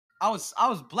I was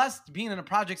blessed being in the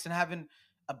projects and having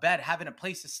a bed, having a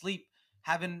place to sleep,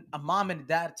 having a mom and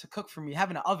dad to cook for me,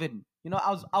 having an oven.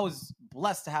 I was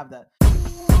blessed to have that.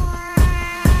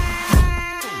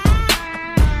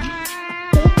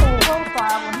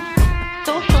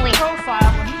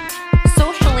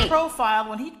 Socially profile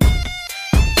when he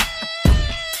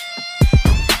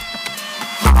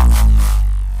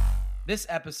This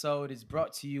episode is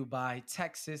brought to you by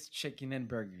Texas Chicken and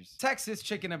Burgers. Texas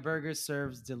Chicken and Burgers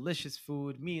serves delicious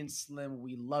food. Me and Slim,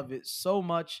 we love it so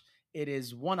much. It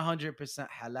is 100%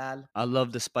 halal. I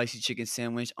love the spicy chicken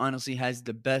sandwich. Honestly, has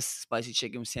the best spicy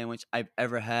chicken sandwich I've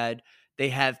ever had. They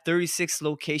have 36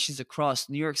 locations across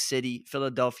New York City,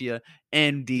 Philadelphia,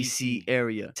 and DC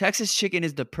area. Texas Chicken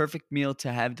is the perfect meal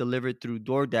to have delivered through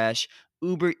DoorDash,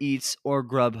 Uber Eats, or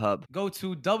Grubhub. Go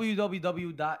to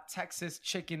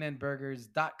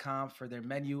www.texaschickenandburgers.com for their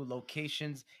menu,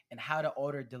 locations, and how to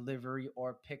order delivery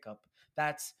or pickup.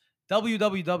 That's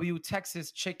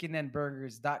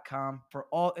www.texaschickenandburgers.com for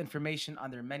all information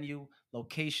on their menu,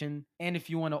 location, and if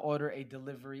you want to order a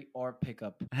delivery or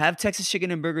pickup. Have Texas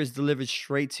Chicken and Burgers delivered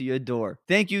straight to your door.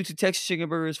 Thank you to Texas Chicken and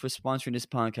Burgers for sponsoring this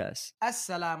podcast.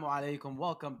 Assalamu alaikum.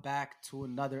 Welcome back to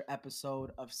another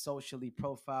episode of Socially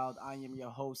Profiled. I am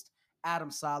your host,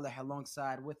 Adam Saleh,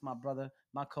 alongside with my brother,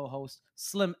 my co-host,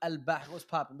 Slim Al-Bah. What's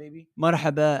poppin', baby?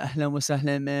 Marhaba, ahlan wa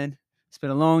sahlan, man. It's been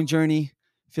a long journey.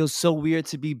 Feels so weird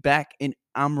to be back in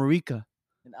America.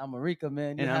 In America,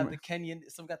 man. You have the Kenyan,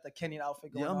 some got the Kenyan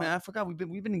outfit going on. Yeah, man, I forgot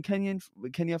we've been in Kenya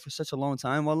for such a long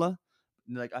time, wallah.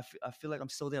 Like I feel like I'm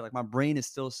still there. Like my brain is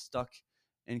still stuck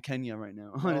in Kenya right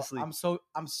now. Honestly, I'm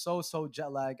so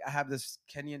jet lagged. I have this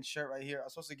Kenyan shirt right here. I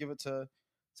was supposed to give it to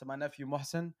my nephew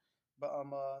Mohsen, but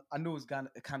I knew it was kind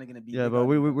of gonna be. Yeah, but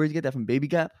where'd you get that from? Baby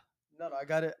Gap? No, I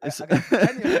got it. I got it from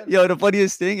Kenya. Yo, the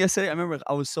funniest thing yesterday, I remember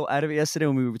I was so out of it yesterday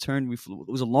when we returned. It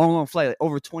was a long flight, like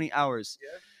over 20 hours.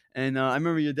 Yeah. And I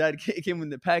remember your dad came with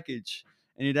the package,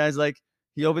 and your dad's like,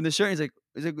 he opened the shirt, and he's like,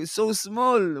 it's so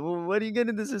small. What are you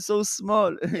getting? This is so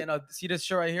small. Yeah, no, see this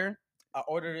shirt right here? I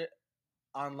ordered it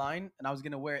online, and I was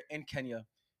gonna wear it in Kenya,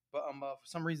 but for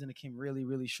some reason it came really,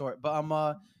 really short. But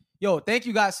yo, thank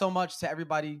you guys so much to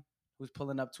everybody who's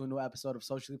pulling up to a new episode of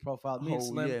Socially Profiled. Me and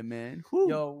Slim. Yeah, man. Whew.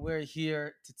 Yo, we're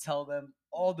here to tell them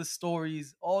all the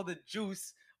stories, all the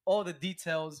juice, all the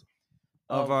details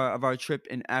of our trip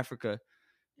in Africa.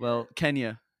 Well, Yeah.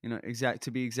 Kenya, to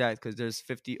be exact, because there's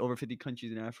over 50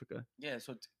 countries in Africa. Yeah,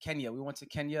 so Kenya. We went to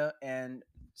Kenya, and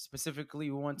specifically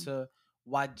we went to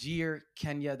Wajir,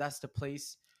 Kenya. That's the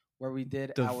place where we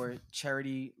did our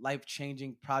charity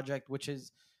life-changing project, which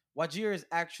is Wajir is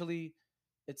actually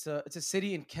it's a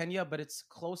city in Kenya, but it's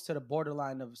close to the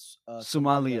borderline of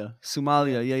Somalia,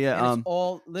 yeah. And it's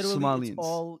all literally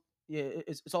Somalians.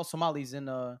 It's all Somalis and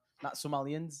not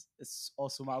Somalians. It's all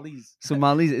Somalis.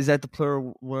 Somalis, is that the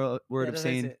plural word of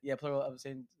saying? It. Yeah, plural of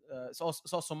saying. It's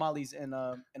all Somalis in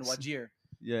Wajir,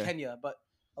 yeah, Kenya. But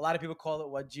a lot of people call it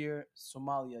Wajir,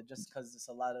 Somalia, just because it's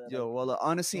a lot of.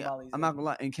 Honestly, Somalis I'm not gonna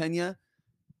lie. In Kenya,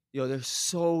 they're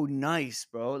so nice,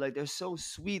 bro. Like they're so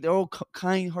sweet. They're all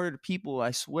kind-hearted people.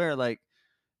 I swear. Like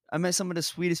I met some of the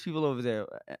sweetest people over there.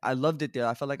 I loved it there.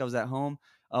 I felt like I was at home.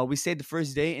 We stayed the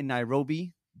first day in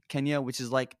Nairobi, Kenya, which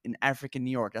is like in African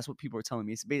New York. That's what people are telling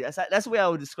me. That's the way I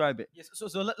would describe it. Yes. So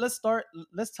let's start.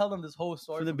 Let's tell them this whole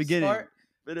story from the beginning, start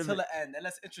till the end, and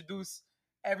let's introduce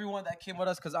everyone that came with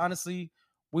us. Because honestly,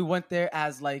 we went there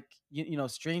as like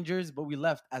strangers, but we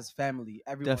left as family.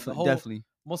 Everyone, definitely.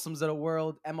 Muslims of the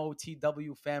world,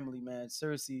 MOTW family, man.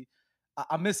 Seriously,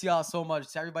 I miss y'all so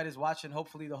much. To everybody that's watching,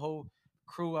 hopefully the whole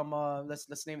crew.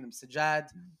 Let's name them: Sajad,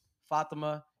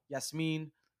 Fatima,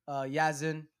 Yasmin,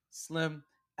 Yazin, Slim,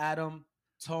 Adam,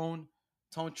 Tone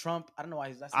Trump. I don't know why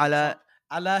his last name is Trump.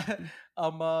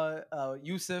 Ala,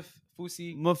 Yusuf,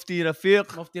 Fusi, Mufti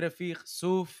Rafiq,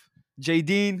 Suf, J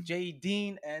Dean,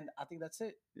 and I think that's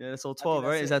it. Yeah, that's all 12,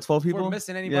 right? Is that 12 people? If we're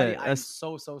missing anybody, Yeah, I'm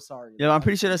so sorry. Yeah, I'm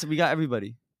pretty sure we got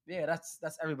everybody. Yeah, that's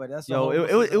everybody. That's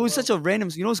it was such a random.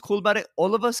 You know what's cool about it?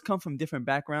 All of us come from different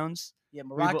backgrounds. Yeah,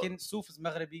 Moroccan. Suf is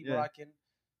Maghrebi, Moroccan.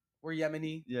 We're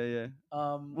Yemeni. Yeah.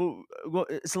 Well,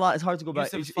 it's a lot. It's hard to go by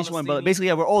each one, but Palestinian.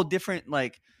 basically, we're all different.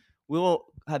 Like, we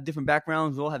all have different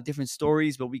backgrounds. We all have different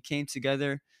stories, but we came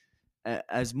together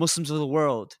as Muslims of the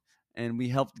world, and we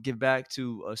helped give back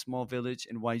to a small village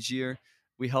in Wajir.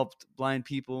 We helped blind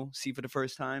people see for the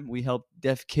first time. We helped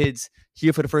deaf kids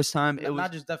hear for the first time. It was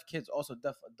not just deaf kids, also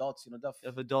deaf adults.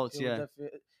 Deaf adults. Yeah.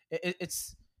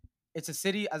 It's a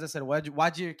city, as I said,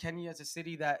 Wajir, Kenya. It's a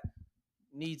city that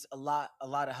needs a lot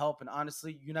of help, and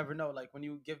honestly, you never know. Like when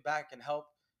you give back and help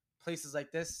places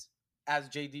like this, as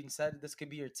J. Dean said, this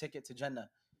could be your ticket to Jannah.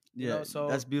 You Yeah, know, so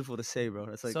that's beautiful to say, bro.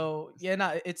 That's like, so yeah,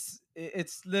 nah, it's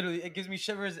literally it gives me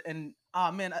shivers and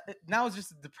man, now it's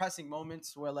just depressing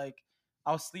moments where like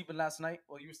I was sleeping last night.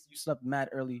 Well, you slept mad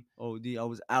early, oh, D, I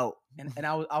was out. and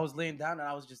I was laying down and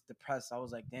I was just depressed. I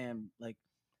was like, damn, like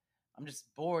I'm just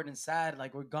bored and sad.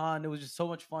 Like we're gone. It was just so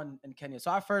much fun in Kenya.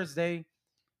 So our first day,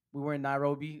 we were in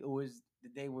Nairobi. It was the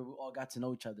day where we all got to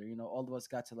know each other. You know, all of us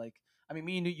got to like. I mean,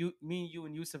 me and you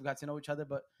and Yusuf got to know each other,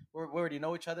 but we already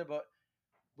know each other. But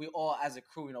we all, as a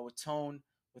crew, you know, with Tone,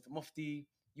 with Mufti,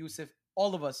 Yusuf,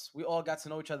 all of us, we all got to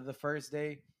know each other the first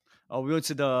day. Oh, we went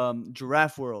to the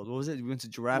Giraffe World. What was it? We went to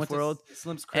Giraffe Went to World,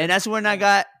 Slim's crib. and that's when I Yeah.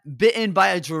 got bitten by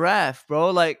a giraffe, bro.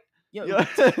 Like, Yo, yo,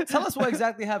 tell us what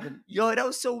exactly happened. yo, that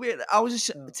was so weird. I was just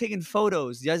Yeah. taking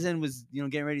photos. Yazin was,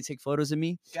 getting ready to take photos of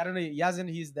me. I don't know. Yazin,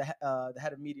 he's the head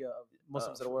of media of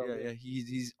Muslims of the world. Yeah,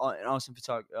 he's an awesome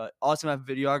photographer, awesome at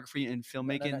videography and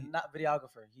filmmaking. No, not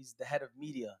videographer. He's the head of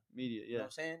media. Media, You know what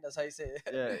I'm saying? That's how you say it.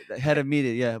 yeah, the head of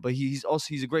media, yeah. But he's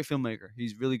a great filmmaker.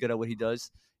 He's really good at what he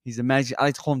does. He's the magic. I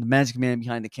like to call him the magic man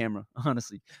behind the camera,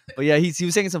 honestly. But yeah, he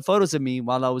was taking some photos of me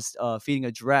while I was feeding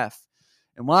a giraffe,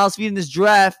 and while I was feeding this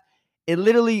giraffe, it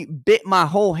literally bit my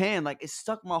whole hand. Like it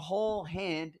stuck my whole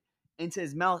hand into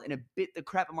his mouth, and it bit the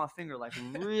crap of my finger like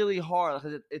really hard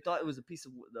because it thought it was a piece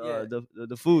of Yeah.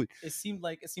 the food. It seemed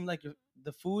like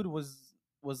the food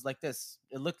was like this.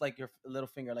 It looked like your little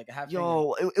finger, like a half finger.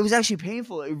 Yo, it was actually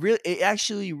painful. It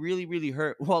actually really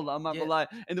hurt. Well, I'm not Yeah. gonna lie.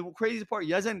 And the craziest part,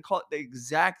 Yazan caught the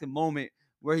exact moment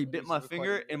where he bit was my recording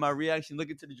finger it, and my reaction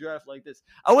looking to the giraffe like this.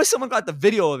 I wish someone got the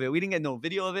video of it. We didn't get no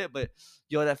video of it, but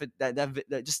yo,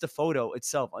 that just the photo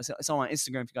itself. It's on my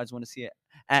Instagram if you guys want to see it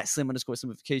at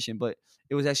slim_simplification. But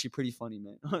it was actually pretty funny,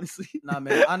 man. Honestly. Nah,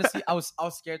 man. Honestly, I was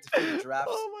scared to feed the giraffes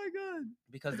Oh my god.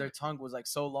 because their tongue was like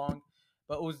so long.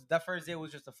 But it was that first day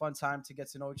was just a fun time to get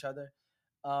to know each other.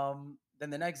 Then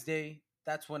the next day,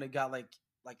 that's when it got like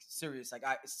serious. Like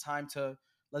it's time to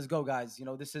let's go, guys. You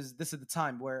know, this is the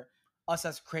time where us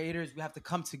as creators we have to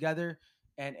come together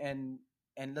and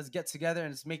let's get together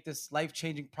and let's make this life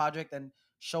changing project and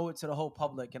show it to the whole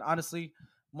public. And honestly,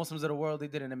 Muslims of the world, they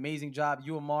did an amazing job.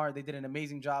 UMR, they did an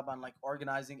amazing job on like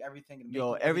organizing everything. And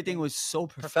Yo, making everything was so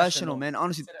professional, man.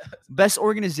 Honestly, Professional. best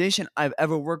organization I've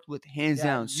ever worked with, hands Yeah,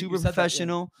 down. you Super said that, yeah.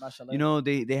 professional. Mashallah. You know,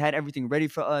 they had everything ready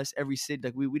for us. Every city,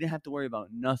 like we didn't have to worry about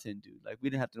nothing, dude. Like we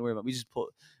didn't have to worry about. We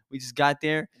just got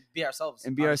there Be ourselves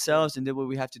and be honestly. ourselves and did what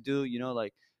we have to do. You know,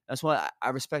 like that's why I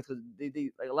respect. 'Cause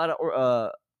they like a lot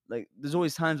of like there's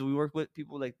always times we work with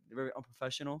people like they're very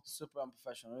unprofessional. Super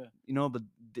unprofessional. Yeah. You know, but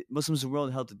the Muslims of the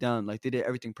world held it down. Like they did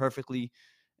everything perfectly,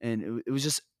 and it was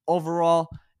just overall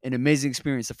an amazing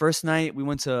experience. The first night we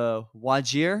went to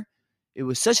Wajir, it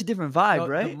was such a different vibe, Yo,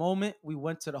 right? The moment we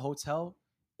went to the hotel,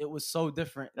 it was so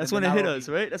different. That's than when the it hit Nairobi. us,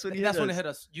 right? That's when It hit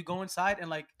us. You go inside and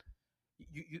like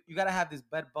you gotta have this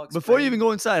bed bug. Before you spray. even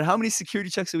go inside, how many security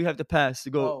checks do we have to pass to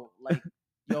go?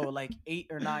 Like 8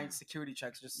 or 9 security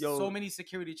checks. Just Yo. so many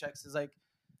security checks. It's like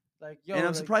yo. And I'm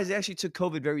like, surprised they actually took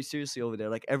COVID very seriously over there.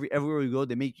 Like everywhere we go,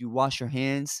 they make you wash your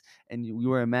hands and you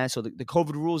wear a mask. So the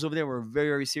COVID rules over there were very,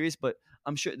 very serious. But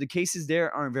I'm sure the cases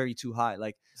there aren't very too high.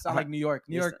 Like It's not like New York.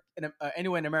 New It's York,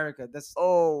 anywhere in America. It's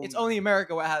only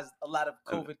America where it has a lot of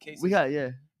COVID cases. we got yeah.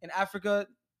 In Africa,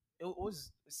 it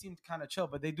seemed kind of chill,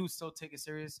 but they do still take it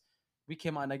serious. We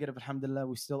came out negative, alhamdulillah.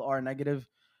 We still are negative.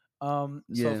 So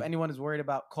Yeah. if anyone is worried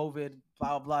about COVID,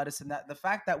 blah blah, this and that, the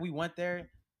fact that we went there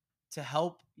to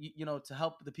help, to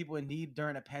help the people in need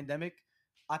during a pandemic,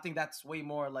 I think that's way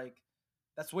more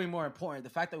important. The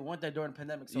fact that we went there during a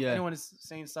pandemic. So if Yeah. anyone is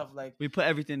saying stuff like, We put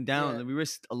everything down. Yeah. And we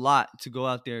risked a lot to go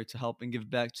out there to help and give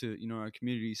back to our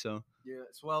community. So yeah,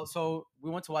 so we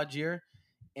went to Wajir,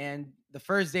 and the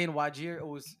first day in Wajir, it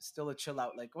was still a chill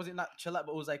out. Like, was it not chill out,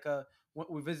 but it was like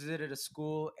we visited a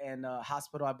school and a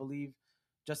hospital, I believe,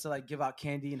 just to like give out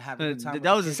candy and have a good time. with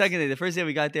that was the kids. second day. The first day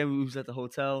we got there, we was at the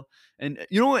hotel, and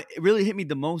you know what really hit me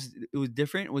the most? It was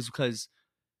different. Was because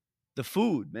the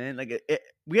food, man. Like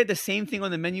we had the same thing on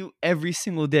the menu every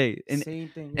single day, and Same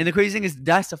thing. and the crazy thing is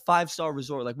that's a 5-star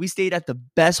resort. Like we stayed at the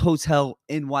best hotel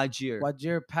in Wajir.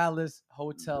 Wajir Palace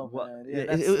Hotel, What- man. yeah,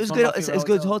 that's it was one of good. my It's favorite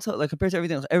good hotels. hotel. Like compared to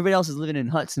everything else, everybody else is living in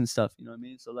huts and stuff. You know what I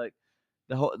mean? So like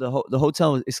the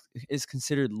hotel is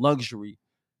considered luxury,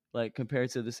 like compared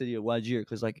to the city of Wajir,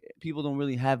 because like people don't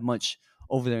really have much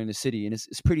over there in the city, and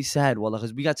it's pretty sad. Well,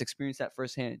 because we got to experience that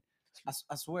firsthand.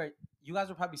 I swear, you guys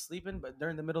were probably sleeping, but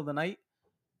during the middle of the night,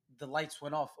 the lights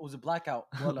went off. It was a blackout.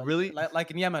 Wallah. Really?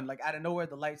 Like in Yemen, like out of nowhere,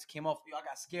 the lights came off. Yo, I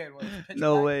got scared. Well, it was pitch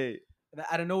No black. way. And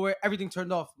out of nowhere, everything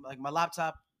turned off. Like my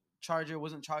laptop charger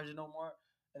wasn't charging no more.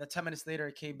 And then 10 minutes later,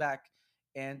 it came back.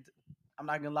 And I'm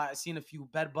not gonna lie. I seen a few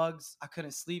bed bugs. I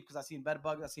couldn't sleep because I seen bed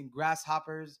bugs. I seen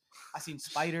grasshoppers. I seen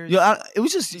spiders. It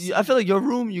was just. You I see- feel like your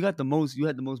room, you had the most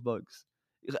bugs.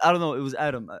 I don't know. It was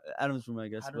Adam's room, I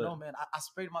guess. I don't know, man. I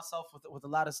sprayed myself with a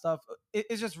lot of stuff.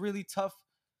 It's just really tough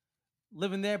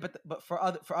living there. But for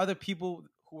other people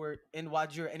who are in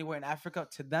Wajir or anywhere in Africa,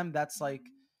 to them that's like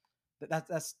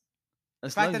that's the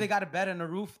fact that they got a bed and a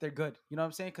roof, they're good. You know what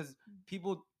I'm saying? Because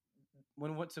people,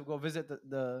 when we went to go visit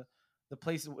the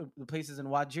places in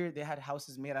Wajir, they had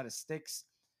houses made out of sticks,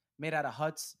 made out of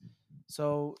huts.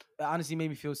 So it honestly made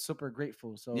me feel super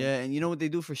grateful. So Yeah, and you know what they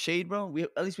do for shade, bro? We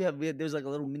have there's like a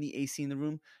little mini AC in the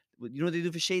room. You know what they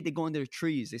do for shade? They go under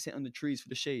trees. They sit under trees for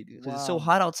the shade because it's so Wow.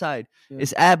 hot outside. Yeah.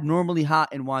 It's abnormally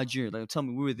hot in Wajir. Like, tell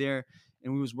me, we were there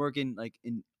and we was working like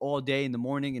in all day in the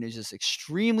morning, and it's just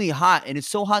extremely hot. And it's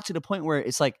so hot to the point where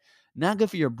it's like not good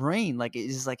for your brain. Like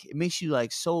it's just like it makes you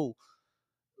like so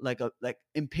like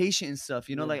impatient and stuff.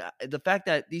 You know, Yeah. like the fact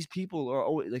that these people are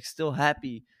always like still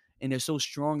happy and they're so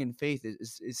strong in faith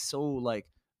is so like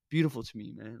beautiful to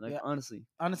me, man. Like Yeah. honestly.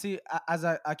 honestly, as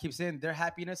I keep saying, their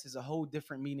happiness is a whole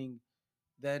different meaning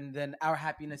than our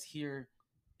happiness here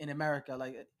in America.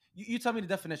 Like you tell me the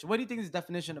definition. What do you think is the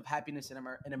definition of happiness in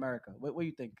America? What do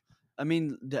you think? I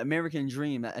mean, the American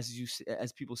dream, as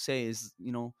people say, is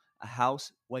a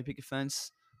house, white picket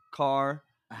fence, car,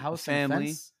 A house, family. and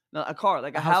fence? No, a car,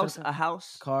 like A a house house, and a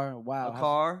house, car. Wow, a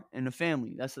car, and a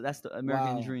family. That's the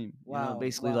American Wow. dream. Wow.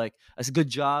 Basically, Wow. like that's a good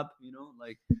job.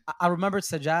 Like I remember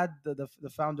Sajjad, the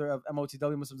founder of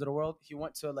MOTW Muslims of the World. He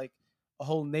went to like a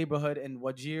whole neighborhood in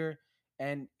Wajir,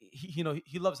 and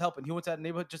he loves helping. He went to that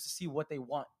neighborhood just to see what they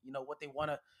want. What they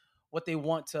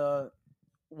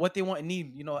want and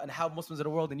need. And how Muslims of the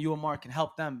world and UMR can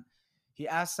help them. He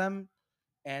asked them,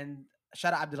 and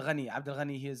shout out Abdul Ghani. Abdul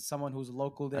Ghani, he is someone who's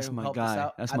local there That's who my helped guy. us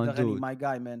out. That's Abdul my Ghani, dude. my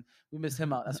guy, man. We miss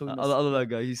him out. That's what we miss. I love that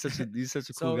guy. He's such a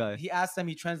cool So guy. he asked them.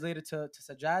 He translated to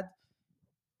Sajjad,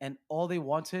 and all they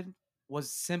wanted was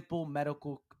simple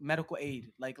medical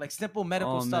aid, like simple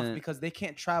medical Oh, stuff, man. because they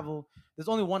can't travel. There's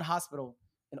only one hospital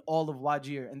in all of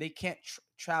Wajir, and they can't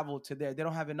travel to there. They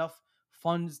don't have enough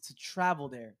funds to travel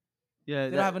there. Yeah,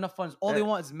 They don't have enough funds. All they that-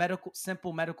 want is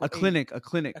simple medical a aid. clinic. A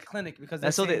clinic, because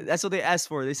That's they're what saying, that's what they asked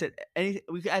for. They said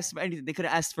we could ask for anything. They could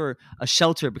have asked for a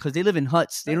shelter because they live in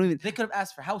huts. They don't even They could have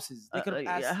asked for houses. They could have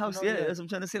asked a house. yeah, That's what I'm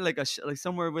trying to say. Like like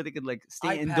somewhere where they could like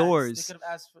stay iPads. indoors. They could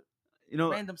have asked for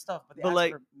random stuff, but they but, asked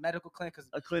like, for medical clinic because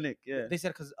A clinic. Yeah. they said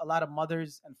because a lot of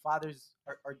mothers and fathers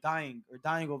are dying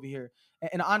over here, and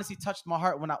it honestly touched my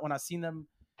heart when I seen them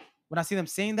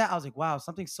saying that. I was like, wow,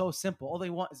 something so simple. All they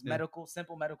want is Yeah.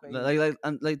 simple medical aid.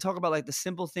 Like talk about like the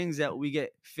simple things that we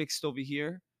get fixed over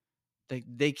here. Like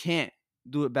they can't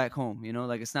do it back home.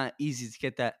 Like it's not easy to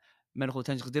get that medical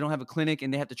attention because they don't have a clinic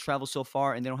and they have to travel so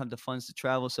far and they don't have the funds to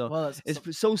travel. So Well,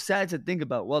 it's so sad to think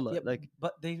about. Wallah, yeah, like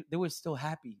but they were still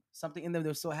happy. Something in them, they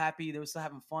were still happy. They were still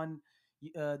having fun.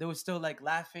 They were still like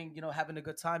laughing, having a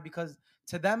good time, because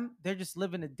to them, they're just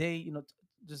living a day.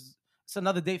 Just it's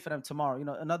another day for them tomorrow.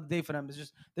 Another day for them.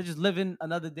 They're just living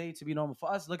another day to be normal.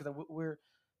 For us, look at that. We're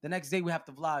the next day we have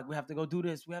to vlog. We have to go do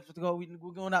this. We have to go.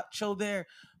 We're going out, chill there.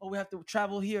 Oh, we have to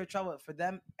travel here, travel. For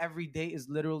them, every day is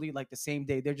literally like the same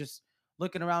day. They're just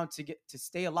looking around to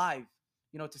stay alive.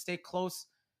 To stay close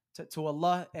to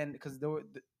Allah, and because there were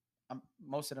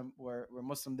most of them were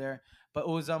Muslim there, but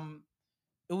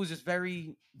it was just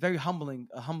very, very humbling,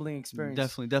 a humbling experience.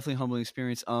 definitely humbling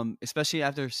experience. Especially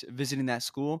after visiting that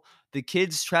school, the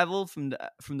kids travel from the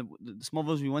small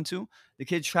village we went to. The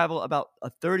kids travel about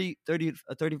a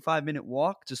 35-minute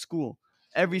walk to school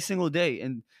every single day.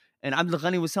 And Abdul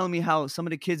Ghani was telling me how some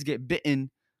of the kids get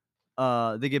bitten.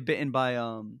 They get bitten by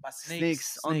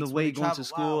snakes on the when way they going to travel.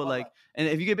 school. Wow. Like, and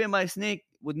if you get bitten by a snake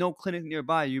with no clinic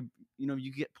nearby, you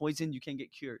get poisoned, you can't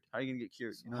get cured. How are you gonna get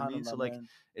cured? You know what I mean? So like,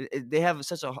 they have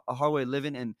such a hard way of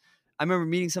living. And I remember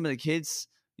meeting some of the kids.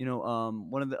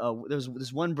 One of the there was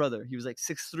this one brother. He was like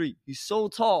 6'3". He's so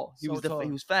tall. He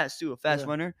was fast too, a fast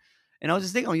runner. And I was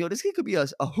just thinking, yo, this kid could be a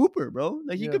hooper, bro.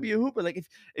 Like he could be a hooper. Like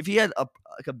if he had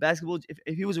a basketball,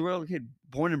 if he was a real kid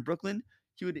born in Brooklyn,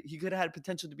 he could have had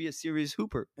potential to be a serious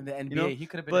hooper in the NBA. He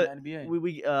could have been but in the NBA.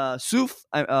 We Suf,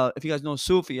 if you guys know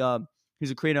Suf,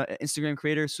 he's a creator, Instagram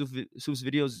creator. Suf's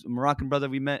videos, Moroccan brother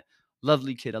we met,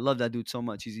 lovely kid. I love that dude so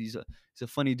much. He's a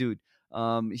funny dude.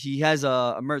 He has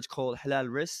a merch called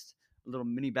Halal Wrist, a little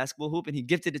mini basketball hoop, and he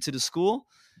gifted it to the school.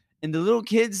 And the little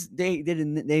kids, they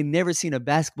never seen a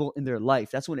basketball in their life.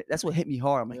 That's what hit me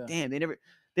hard. I'm like, damn, they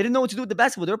didn't know what to do with the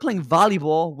basketball. They were playing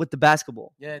volleyball with the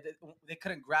basketball. Yeah, they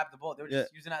couldn't grab the ball. They were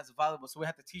just using it as a volleyball. So we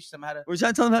had to teach them how to. We're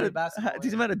trying to tell them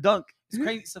teach them how to dunk. It's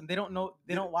crazy. They don't know.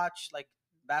 They don't watch like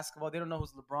basketball. They don't know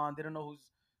who's LeBron. They don't know who's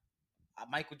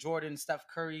Michael Jordan, Steph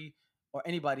Curry, or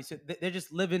anybody. So they're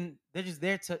just living. They're just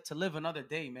there to live another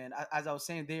day, man. As I was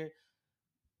saying,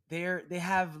 they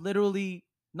have literally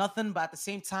nothing, but at the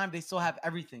same time, they still have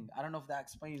everything. I don't know if that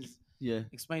Yeah.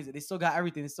 explains it. They still got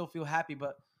everything. They still feel happy,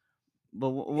 but But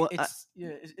what? it's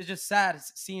just sad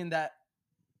seeing that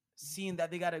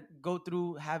they got to go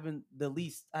through having the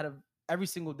least out of every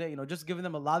single day. Just giving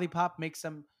them a lollipop makes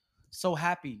them so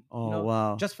happy. Oh,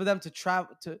 wow. Just for them to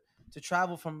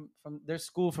travel from their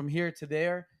school from here to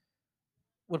there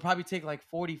would probably take like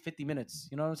 40-50 minutes.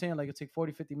 You know what I'm saying? Like it'd take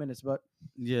 40-50 minutes. But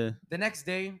Yeah. the next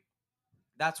day,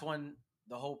 that's when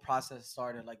the whole process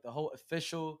started. Like the whole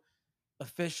official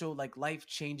like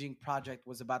life-changing project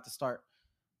was about to start.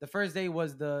 The first day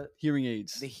was the Hearing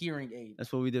aids. hearing aid.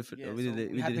 That's what we did. Yeah, We so did.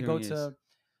 we We had did to go hearing aids. to,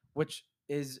 which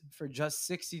is for just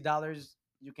 $60.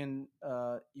 You can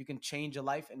change a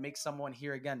life and make someone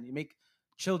hear again. You make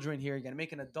children hear again,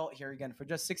 make an adult hear again for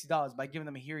just $60 by giving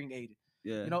them a hearing aid.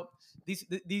 Yeah.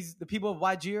 The people of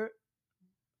Wajir,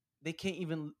 they can't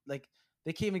even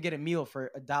get a meal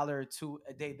for $1 or $2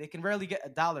 a day. They can rarely get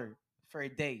 $1 for a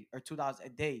day or $2 a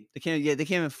day. They can't. Yeah, they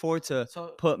can't afford to So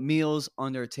put meals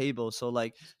on their table. So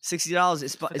like $60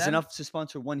 is For them- enough to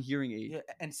sponsor one hearing aid. yeah,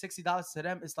 and $60 to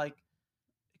them is like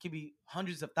it could be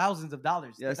hundreds of thousands of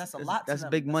dollars. Yeah, That's a lot. To That's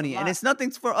them. big That's a money, and lot. it's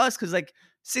nothing for us because like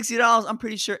 $60. I'm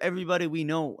pretty sure everybody we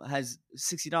know has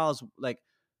 $60. Like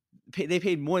they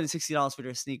paid more than $60 for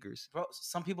their sneakers. Bro,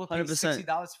 some people pay 100%.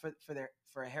 $60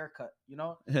 for a haircut,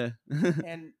 Yeah.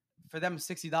 and for them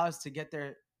 $60 to get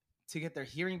their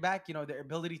hearing back, their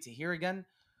ability to hear again.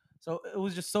 So it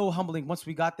was just so humbling. Once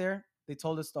we got there, they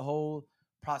told us the whole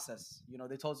process.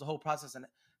 They told us the whole process and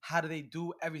how do they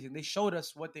do everything. They showed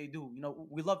us what they do.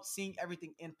 We loved seeing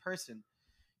everything in person.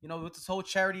 With this whole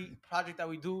charity project that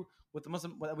we do with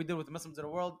what we did with the Muslims of the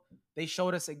world, they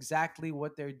showed us exactly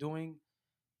what they're doing.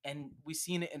 And we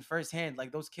seen it in firsthand.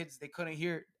 Like those kids, they couldn't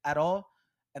hear at all.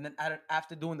 And then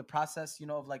after doing the process,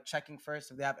 of like checking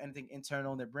first if they have anything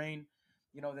internal in their brain,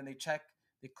 then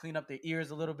they clean up their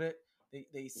ears a little bit.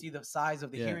 They see the size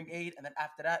of the hearing aid. And then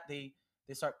after that, they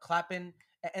start clapping.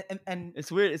 And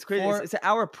it's weird. It's crazy. It's an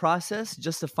hour process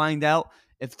just to find out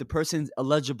if the person's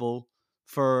eligible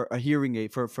for a hearing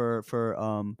aid for a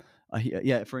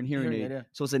hearing aid. yeah.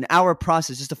 So it's an hour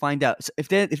process just to find out. So if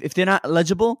they're not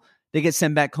eligible, they get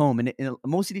sent back home. And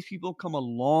most of these people come a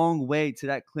long way to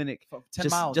that clinic 10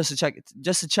 miles. just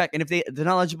to check. And if they're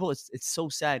not eligible, it's so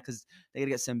sad because they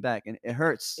gotta get sent back, and it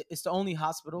hurts. It's the only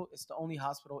hospital. It's the only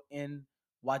hospital in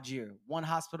Wajir. One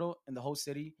hospital in the whole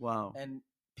city. Wow. And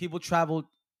people travel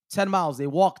 10 miles. They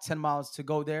walk 10 miles to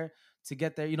go there, to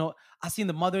get there. I seen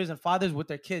the mothers and fathers with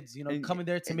their kids, coming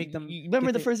there to make them. You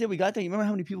remember the first day we got there? You remember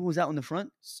how many people was out in the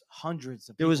front? Hundreds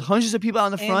of people. There was hundreds of people out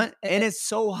in the front, and it's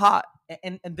so hot.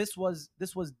 And this was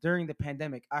during the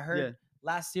pandemic. I heard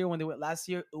last year when they went last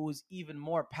year, it was even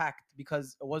more packed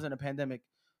because it wasn't a pandemic.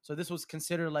 So this was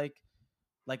considered like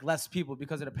less people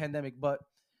because of the pandemic. But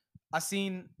I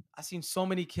seen so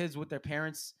many kids with their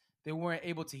parents. They weren't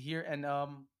able to hear, and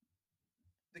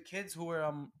the kids who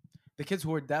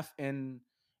were deaf in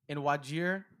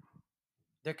Wajir,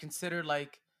 they're considered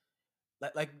like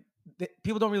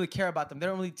people don't really care about them. They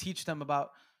don't really teach them about.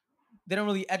 They don't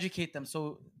really educate them,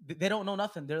 so they don't know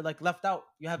nothing. They're like left out.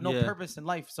 You have no purpose in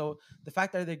life. So the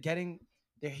fact that they're getting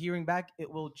their hearing back, it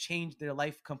will change their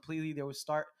life completely. They will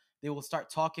start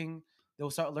talking. They will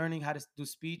start learning how to do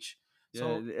speech.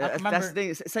 So that's the thing.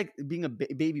 It's like being a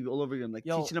baby all over again. Like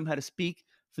teaching them how to speak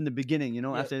from the beginning.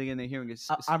 After they get their hearing.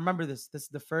 I remember this. This is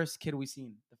the first kid we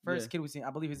seen.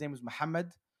 I believe his name was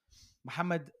Muhammad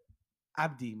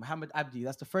Abdi.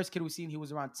 That's the first kid we seen. He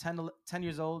was around 10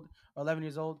 years old or 11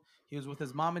 years old. He was with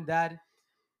his mom and dad.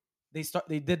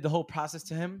 They did the whole process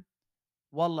to him.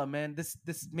 Wallah, man, this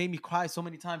made me cry so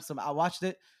many times. So I watched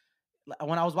it.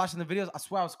 When I was watching the videos, I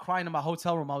swear I was crying in my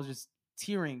hotel room. I was just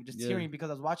tearing because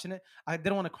I was watching it. I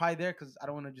didn't want to cry there because I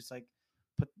don't want to just like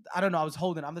I don't know. I was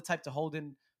holding. I'm the type to hold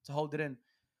it in.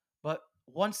 But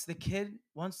once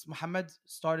Muhammad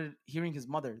started hearing his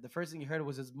mother, the first thing he heard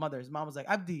was his mother. His mom was like,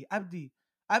 Abdi, Abdi,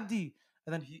 Abdi.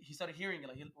 And then he started hearing it.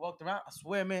 Like he walked around. I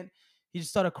swear, man, he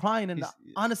just started crying. And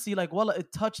honestly, like, wallah,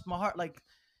 it touched my heart. Like,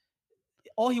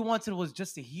 all he wanted was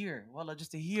just to hear. Wallah,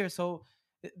 just to hear. So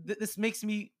this makes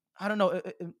me, I don't know,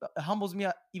 it humbles me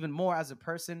even more as a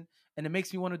person. And it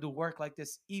makes me want to do work like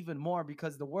this even more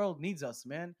because the world needs us,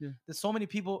 man. Yeah. There's so many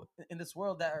people in this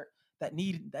world that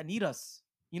need us.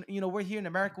 We're here in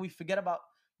America. We forget about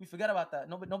that.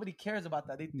 Nobody cares about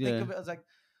that. They think of it as like,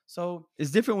 So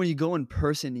it's different when you go in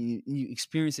person and you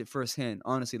experience it firsthand.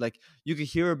 Honestly, like you could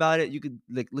hear about it, you could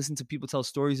like listen to people tell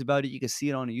stories about it, you could see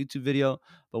it on a YouTube video.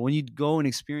 But when you go and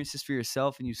experience this for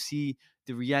yourself and you see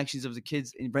the reactions of the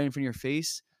kids right in front of your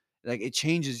face, like it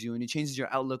changes you and it changes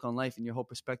your outlook on life and your whole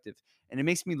perspective. And it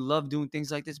makes me love doing things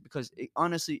like this because it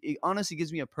honestly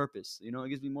gives me a purpose. You know, it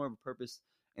gives me more of a purpose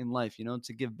in life. You know,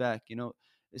 to give back. You know,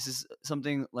 this is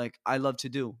something like I love to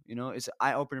do. You know, it's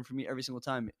eye opening for me every single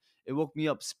time. It woke me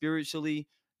up spiritually.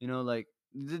 You know, like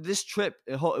this trip,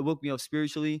 it woke me up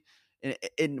spiritually,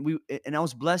 and I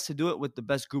was blessed to do it with the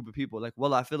best group of people. Like,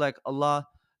 well, I feel like Allah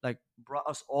like brought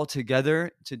us all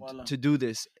together Voila. to do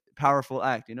this powerful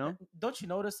act. You know? Don't you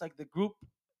notice like the group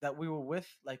that we were with,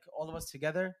 like all of us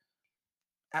together,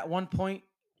 at one point,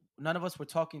 none of us were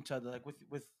talking to each other. Like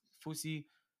with Fusi,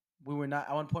 we were not.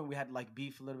 At one point, we had like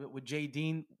beef a little bit with Jay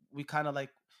Dean. We kind of like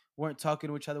weren't talking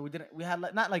to each other. We didn't. We had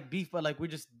like not like beef, but like we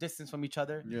just distanced from each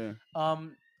other. Yeah.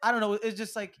 I don't know. It's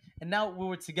just like, and now we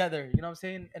were together. You know what I'm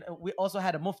saying? And we also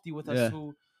had a mufti with us Yeah.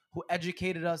 who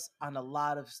educated us on a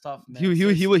lot of stuff. Man.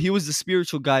 He was the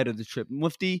spiritual guide of the trip.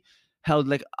 Mufti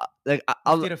held I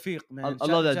Mufti Rafiq, man. I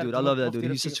love that Shout dude. to I love that Mufti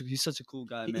dude. Rafiq. He's such a cool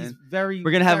guy, He's man. very. We're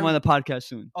gonna have him very- on the podcast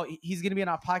soon. Oh, he's gonna be on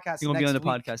our podcast. He's gonna be on the week.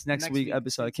 podcast next week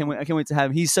episode. Stay tuned. I can't wait to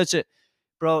have him. He's such a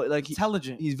bro. Like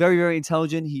Intelligent. he's very very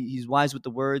intelligent. He's wise with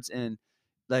the words and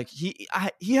like he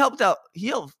helped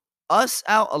us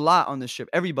out a lot on this trip.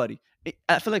 Everybody.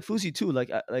 I feel like Fusi too. Like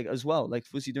as well. Like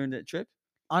Fusi during that trip.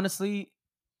 Honestly,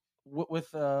 with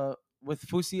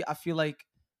Fusi, I feel like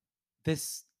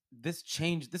this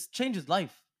changes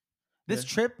life. This Yeah.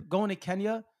 trip going to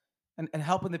Kenya and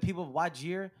helping the people of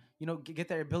Wajir, get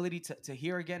their ability to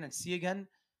hear again and see again.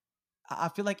 I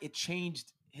feel like it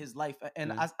changed his life,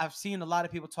 and Yeah. I've seen a lot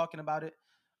of people talking about it.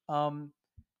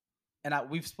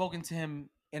 We've spoken to him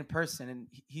in person, and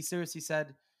he seriously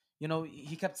said,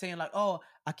 he kept saying like,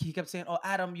 he kept saying,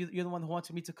 Adam, you're the one who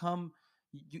wanted me to come.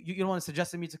 You're the one who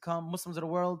suggested me to come. Muslims of the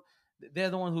world, they're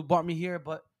the one who brought me here.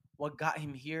 But what got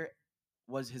him here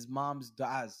was his mom's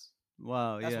du'as.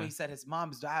 Wow. That's yeah. what he said. His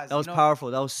mom's du'as. That was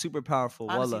powerful. That was super powerful.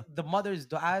 Honestly, Wallah. the mother's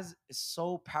du'as is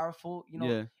so powerful.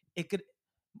 Yeah. It could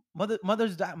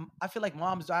mother's dua. I feel like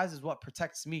mom's du'as is what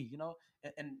protects me.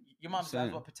 And your mom's du'as is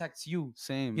Same. what protects you.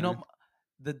 Same. You man. know,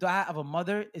 the dua of a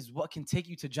mother is what can take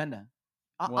you to Jannah.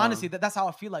 Wow. Honestly, that's how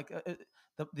I feel like.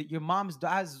 Your mom's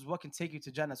dua is what can take you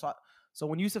to Jannah. So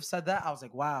when Yusuf said that, I was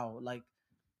like, wow, like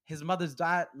his mother's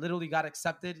dua literally got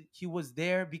accepted. He was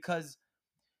there because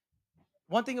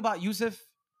one thing about Yusuf,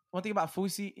 one thing about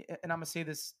Fusi, and I'm gonna say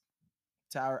this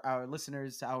to our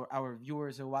listeners, to our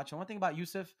viewers who are watching. One thing about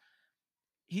Yusuf,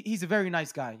 he's a very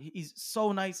nice guy. He's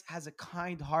so nice, has a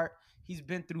kind heart. He's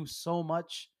been through so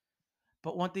much.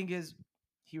 But one thing is,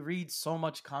 he reads so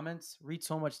much comments, reads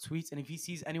so much tweets, and if he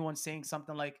sees anyone saying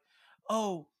something like,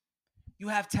 "Oh, you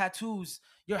have tattoos,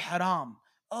 you're haram.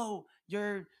 Oh,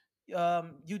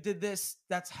 you did this,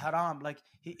 that's haram." Like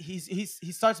he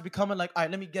starts becoming like, "All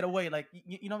right, let me get away." Like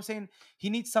you know what I'm saying? He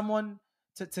needs someone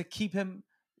to keep him.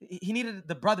 He needed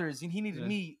the brothers. He needed Yeah.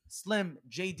 me, Slim,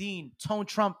 Jay Dean, Tone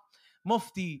Trump,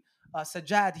 Mufti,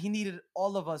 Sajjad. He needed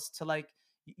all of us to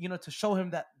to show him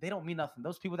that they don't mean nothing.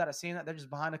 Those people that are saying that, they're just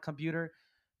behind a computer,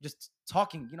 just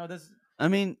talking. There's I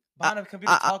mean, behind a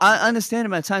computer talking. I understand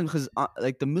him at times because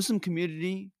like the Muslim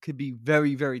community could be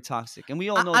very very toxic, and we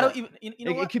all know I that. don't even. You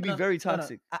know It what? could be No, very no, no.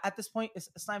 toxic. At this point,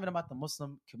 it's not even about the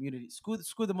Muslim community. Screw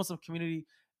the Muslim community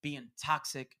being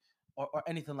toxic or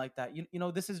anything like that.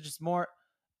 This is just more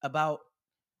about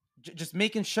just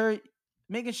making sure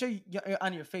you're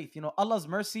on your faith. Allah's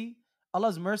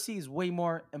mercy is way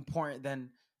more important than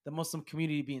the Muslim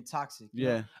community being toxic.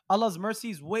 Yeah. Allah's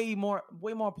mercy is way more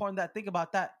important than that. Think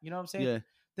about that. You know what I'm saying? Yeah.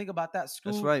 Think about that.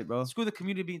 That's right, bro. Screw the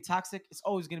community being toxic. It's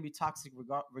always going to be toxic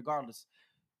regardless.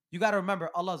 You got to remember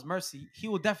Allah's mercy. He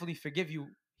will definitely forgive you.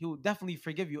 He will definitely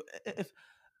forgive you. If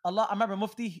Allah, I remember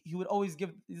Mufti, he would always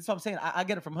give. That's what I'm saying. I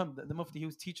get it from him. The Mufti, he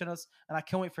was teaching us, and I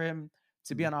can't wait for him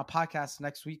to be on our podcast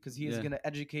next week because he is Yeah. going to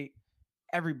educate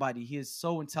everybody. He is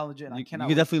so intelligent. I You cannot can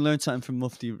wait. definitely learn something from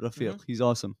Mufti Rafiq. Mhm. He's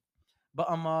awesome. But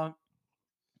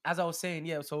as I was saying,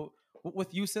 yeah. So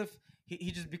with Yusuf, he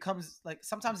just becomes like,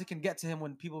 sometimes it can get to him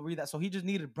when people read that. So he just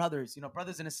needed brothers,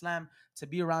 brothers in Islam to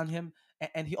be around him,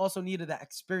 and he also needed that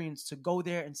experience to go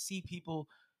there and see people,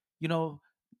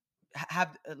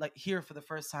 have like hear for the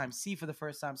first time, see for the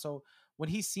first time. So when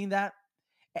he's seen that,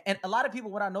 and a lot of people,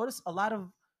 what I noticed, a lot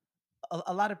of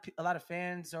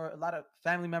fans or a lot of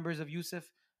family members of Yusuf,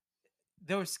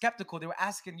 they were skeptical. They were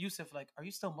asking Yusuf like, "Are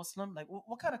you still Muslim?" Like,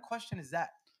 what kind of question is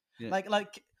that? Yeah. Like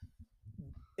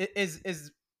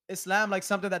is Islam like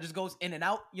something that just goes in and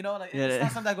out? You know, like Yeah, it's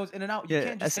not something that goes in and out. You yeah,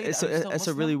 can't just say it's that. Are you a, still that's a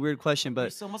Muslim? really weird question, Are you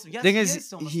but still Muslim? Yes, thing he is,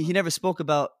 still he Muslim. never spoke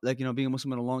about like being a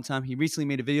Muslim in a long time. He recently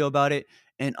made a video about it,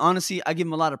 and honestly, I give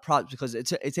him a lot of props because it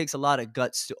takes a lot of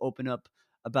guts to open up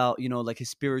about like his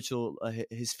spiritual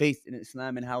his faith in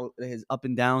Islam and how his up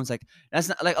and downs. Like that's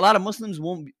not like a lot of Muslims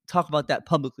won't talk about that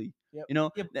publicly.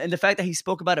 Yep. Yep. And the fact that he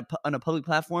spoke about it on a public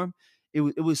platform,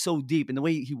 it was so deep, and the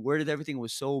way he worded everything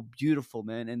was so beautiful,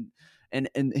 man. And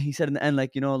he said in the end,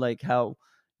 like like how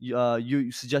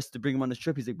you suggested to bring him on the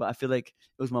trip. He's like, but I feel like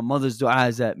it was my mother's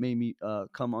du'as that made me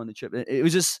come on the trip. It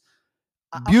was just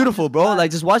I'm beautiful, just bro. glad-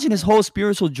 Like just watching his whole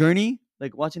spiritual journey,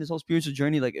 like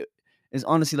it is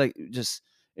honestly like just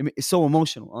it's so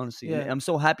emotional, honestly. And Yeah. I'm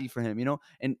so happy for him,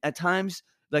 And at times,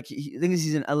 like the thing is,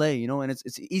 he's in LA, and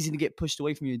it's easy to get pushed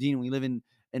away from your deen when you live in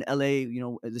LA,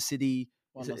 the city.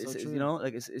 Wallah, so It's, true.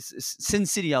 like it's Sin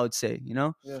City, I would say,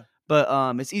 Yeah.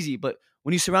 But it's easy. But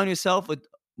when you surround yourself with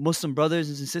Muslim brothers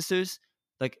and sisters,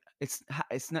 like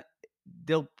it's not,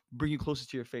 they'll bring you closer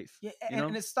to your faith. Yeah, you know?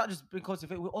 and it's not just because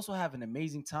of it. We also have an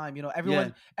amazing time.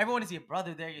 Everyone is your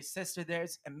brother there, your sister there.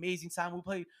 It's amazing time.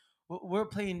 We're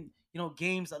playing,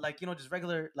 games like just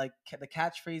regular like the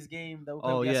catchphrase game that we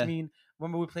play Oh, with yeah. Yasmin.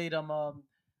 Remember we played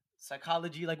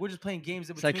psychology. Like we're just playing games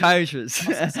in between. Psychiatrist.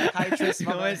 Psychiatrist.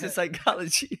 No, it's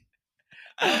psychology.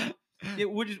 Yeah,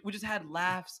 we just had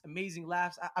laughs, amazing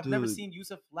laughs. I've never Dude. seen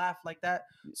Yusuf laugh like that.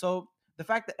 So the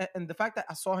fact that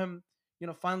I saw him,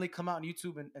 finally come out on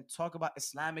YouTube and talk about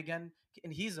Islam again,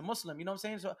 and he's a Muslim, you know what I'm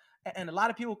saying? So, and a lot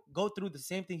of people go through the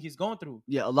same thing he's going through.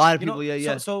 Yeah, a lot of You know, people.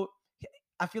 Yeah. So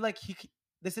I feel like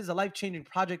this is a life-changing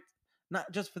project,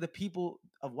 not just for the people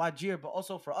of Wajir, but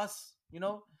also for us. I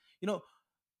know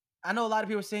a lot of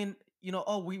people are saying,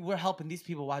 oh, we're helping these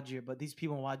people Wajir, but these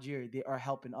people in Wajir, they are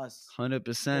helping us.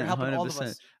 100%. They're helping all of 100%.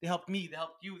 us. They helped me. They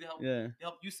helped you. They helped. Yeah. They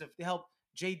helped Yusuf. They helped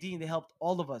JD. And they helped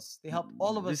all of us. They helped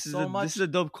all of us so much. This is a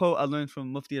dope quote I learned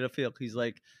from Mufti Rafiq. He's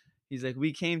like,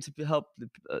 we came to help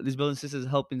these brothers and sisters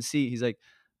help and see. He's like,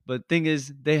 but thing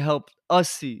is, they helped us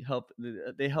see.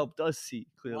 They helped us see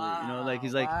clearly. Like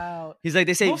he's like, wow. he's like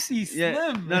they say, Mufti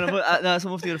yeah, Slim. no, but that's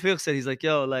what Mufti Rafiq said. He's like,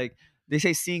 yo, like they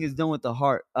say, seeing is done with the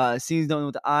heart. Seeing is done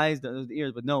with the eyes, done with the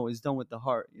ears, but no, it's done with the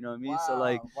heart. You know what I mean? So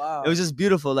like, wow. it was just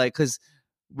beautiful, like because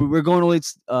we're going away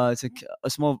to a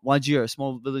small Wajir, a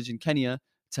small village in Kenya,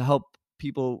 to help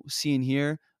people see and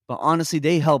hear. But honestly,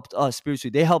 they helped us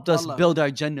spiritually. They helped us Allah. build our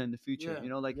agenda in the future.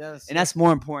 Yeah. Yes, and that's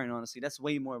more important. Honestly, that's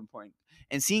way more important.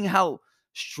 And seeing how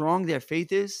strong their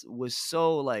faith is was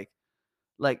so like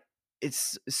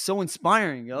it's so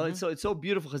inspiring, yo. Mhm. It's so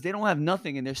beautiful because they don't have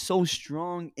nothing and they're so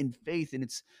strong in faith, and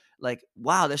it's like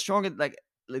wow, they're stronger. Like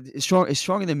it's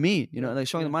stronger than me, Yeah, like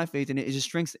stronger yeah. than my faith, and it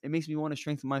just it makes me want to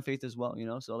strengthen my faith as well,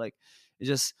 So like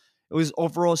it was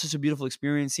overall such a beautiful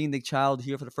experience seeing the child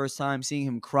here for the first time, seeing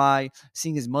him cry,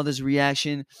 seeing his mother's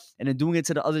reaction, and then doing it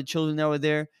to the other children that were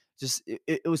there. Just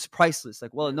it was priceless.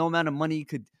 Like, well, Yeah. no amount of money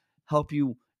could help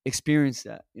you experience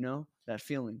that, that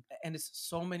feeling. And it's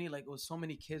so many, like, it was so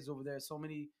many kids over there, so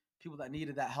many people that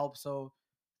needed that help. So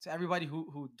to everybody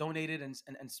who donated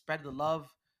and spread the love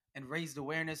and raised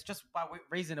awareness, just by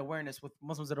raising awareness with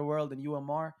Muslims of the world and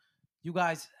UMR, you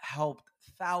guys helped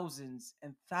thousands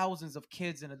and thousands of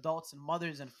kids and adults and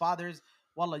mothers and fathers.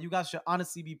 Wallah, you guys should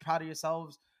honestly be proud of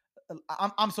yourselves.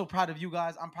 I'm so proud of you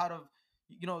guys. I'm proud of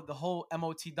the whole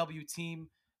MOTW team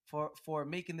for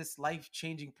making this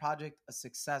life-changing project a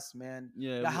success, man.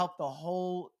 Yeah, That helped a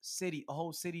whole city, a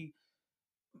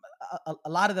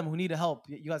lot of them who needed help.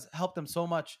 You guys helped them so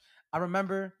much. I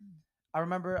remember,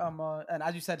 and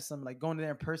as you said, some like going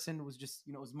there in person was just,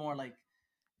 it was more like,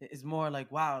 it's more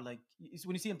like, wow, like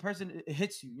when you see in person, it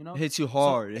hits you, It hits you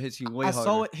hard. It hits you way I harder.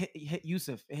 saw it hit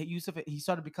Yusuf. It hit Yusuf. He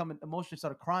started becoming emotional,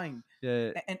 started crying.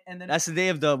 Yeah. And then That's the day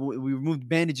of we removed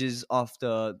bandages off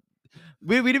the.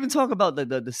 We didn't even talk about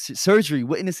the surgery,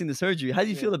 witnessing the surgery. How do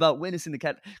you feel about witnessing the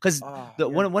cat? Because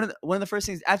one of the first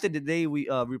things after the day we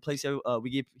replaced, we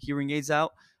gave hearing aids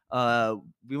out.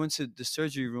 We went to the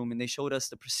surgery room and they showed us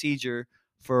the procedure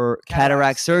for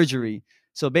cataract surgery.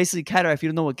 So basically, cataract. If you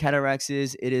don't know what cataracts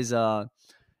is an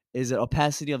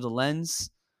opacity of the lens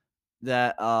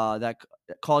that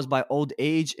caused by old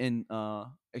age and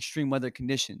extreme weather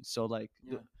conditions. So like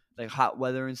hot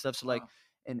weather and stuff. So like.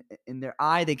 And in their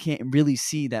eye, they can't really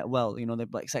see that well. They're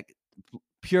like it's like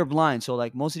pure blind. So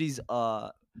like most of these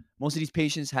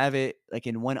patients have it like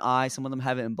in one eye. Some of them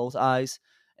have it in both eyes,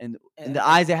 and in the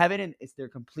eyes they have it in, they're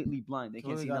completely blind. They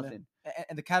can't see nothing.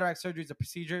 And the cataract surgery is a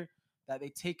procedure that they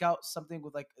take out something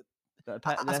with like.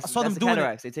 I saw them doing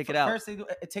cataracts. They take it out. First, they do.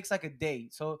 It takes like a day.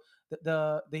 So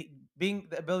the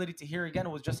ability to hear again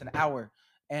was just an hour,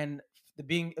 and the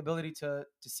being ability to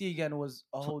see again was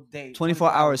a whole day.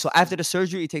 24 hours. So after the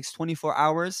surgery, it takes 24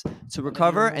 hours to then you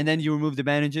recover, and remove- then you remove the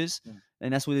bandages, Yeah.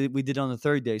 and that's what we did on the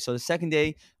third day. So the second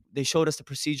day, they showed us the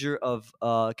procedure of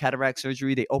cataract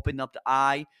surgery. They opened up the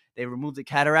eye, they removed the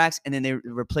cataracts, and then they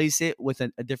replace it with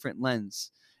a different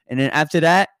lens. And then after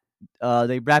that,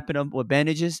 they wrap it up with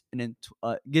bandages, and then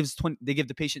they give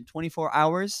the patient 24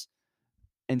 hours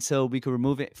until we could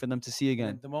remove it for them to see and then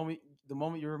again. the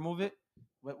moment you remove it,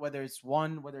 whether it's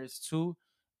one, whether it's two,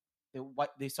 they wipe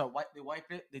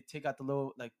it, they take out the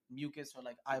little like mucus or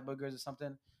like eye boogers or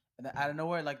something, and then out of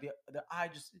nowhere, like the eye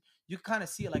just, you kind of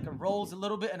see it like it rolls a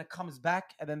little bit and it comes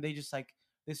back, and then they just like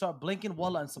they start blinking,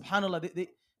 wallah and subhanallah,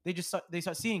 they just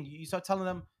start seeing you. You start telling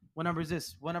them what number is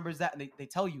this, what number is that, and they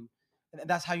tell you, and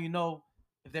that's how you know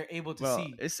if they're able to Bro,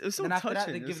 see. it's so And then after that,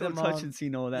 touching. they It's give so them, touching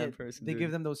seeing all that Yeah, in person. they dude.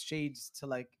 give them those shades to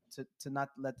like to not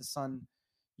let the sun,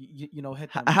 you know,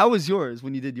 hit them. How was yours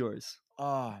when you did yours?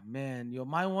 Oh man, yo,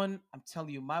 my one, I'm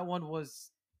telling you, my one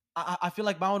was, I feel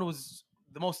like my one was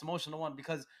the most emotional one,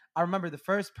 because I remember the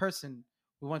first person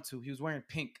we went to, he was wearing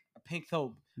pink, a pink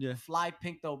thobe, Yeah. fly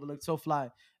pink thobe, it looked so fly,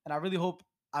 and I really hope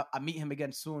I meet him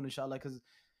again soon, inshallah, because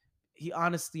he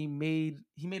honestly made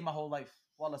my whole life.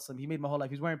 Wallah, son, he made my whole life.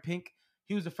 He was wearing pink.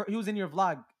 He was he was in your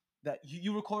vlog that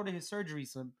you recorded his surgery,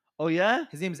 son. Oh yeah.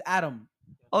 His name is Adam.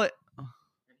 Oh.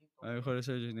 I recorded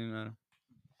surgery name Adam.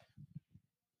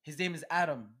 His name is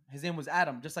Adam. His name was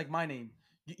Adam, just like my name.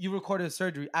 You recorded his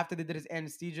surgery after they did his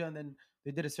anesthesia, and then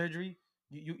they did his surgery.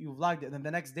 You vlogged it, and then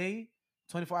the next day,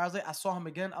 24 hours later, I saw him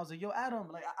again. I was like, "Yo, Adam!"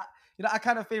 Like, I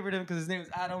kind of favored him because his name is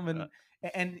Adam,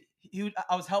 and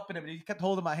I was helping him, and he kept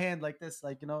holding my hand like this,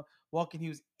 like, you know, walking. He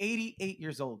was 88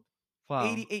 years old. Wow.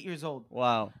 88 years old.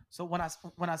 Wow. So when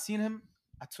I seen him,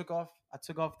 I took off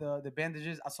the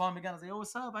bandages. I saw him again. I was like, "Yo,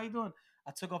 what's up? How you doing?"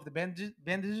 I took off the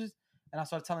bandages, and I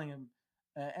started telling him.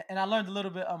 And I learned a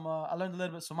little bit. I learned a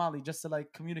little bit Somali just to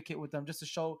like communicate with them, just to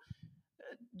show,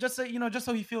 just so, you know, just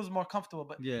so he feels more comfortable.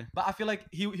 But Yeah. but I feel like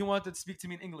he wanted to speak to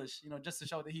me in English, you know, just to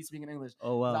show that he's speaking English.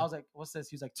 Oh So I wow. was like, "What's this?"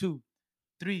 He was like, 2,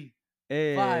 3,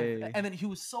 Hey. 5, and then he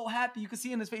was so happy. You could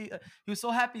see in his face, he was so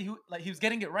happy. He was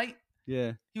getting it right.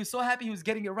 Yeah. He was so happy he was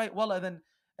getting it right. Wallah, and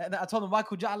then I told him why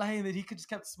could and then he just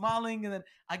kept smiling, and then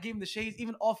I gave him the shades.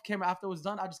 Even off camera after it was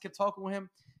done, I just kept talking with him.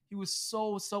 He was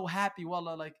so happy.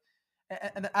 Wallah, like,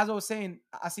 and as I was saying,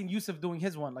 I seen Yusuf doing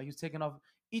his one. Like, he was taking off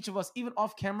each of us, even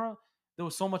off camera. There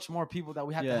was so much more people that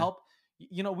we had to Yeah. help.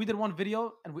 You know, we did one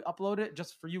video and we uploaded it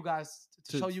just for you guys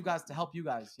to show you guys, to help you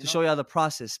guys. You To know? show y'all the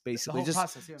process, the basically. whole Just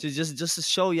process, yeah. just to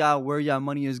show y'all where y'all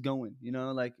money is going. You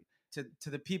know, like to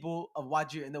the people of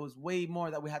Wajir, and there was way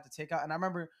more that we had to take out. And I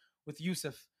remember with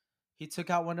Yusuf, he took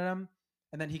out one of them,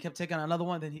 and then he kept taking out another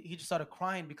one. Then he just started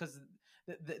crying because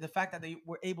the fact that they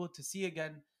were able to see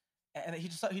again, and he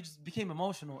just became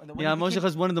emotional. And then when yeah, he emotional became-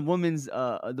 because one of the women's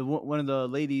one of the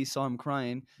ladies saw him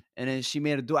crying, and then she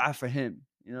made a dua for him.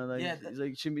 You know, like Yeah, it's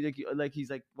like she be like he's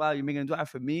like, wow, you're making a dua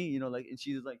for me. You know, like, and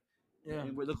she's like, Yeah.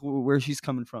 and look where she's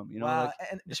coming from. You know, wow, like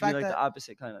and the it should be fact like that the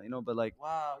opposite kind of. You know, but like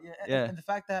wow, yeah, Yeah. and the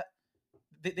fact that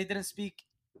they didn't speak,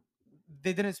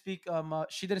 she didn't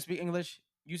speak English.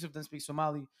 Yusuf didn't speak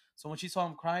Somali. So when she saw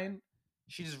him crying,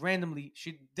 she just randomly,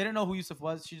 she didn't know who Yusuf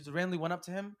was. She just randomly went up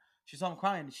to him. She saw him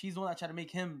crying. She's the one that tried to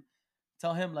make him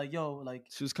tell him like, "Yo, like."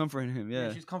 she was comforting him.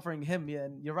 Yeah. She's comforting him. Yeah,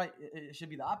 and you're right. It should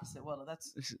be the opposite. Well,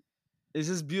 that's It's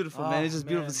just beautiful, man. It's Oh, just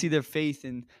beautiful to man. see their faith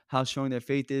and how strong their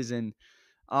faith is, and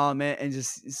oh man, and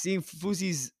just seeing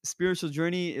Fuzi's spiritual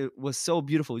journey, it was so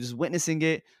beautiful. Just witnessing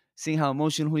it, seeing how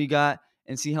emotional he got,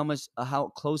 and see how much how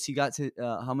close he got to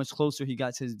how much closer he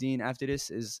got to his deen after this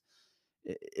is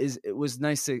it was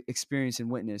nice to experience and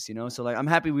witness. You know, so like I'm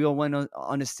happy we all went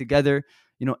on this together.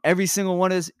 You know, every single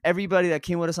one of us, everybody that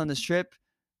came with us on this trip,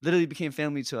 literally became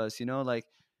family to us. You know,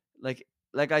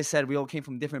 like I said, we all came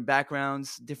from different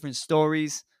backgrounds, different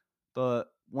stories, but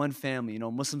one family. You know,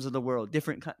 Muslims of the world,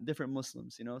 different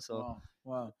Muslims. You know, so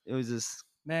wow. it was just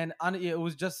Man, it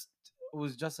was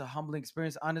just a humbling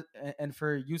experience. And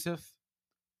for Yusuf,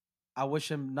 I wish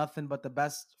him nothing but the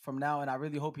best from now, and I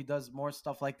really hope he does more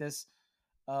stuff like this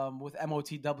with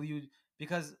MOTW,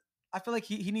 because I feel like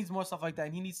he needs more stuff like that,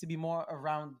 and he needs to be more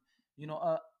around, you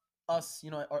know, us,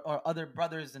 you know, or other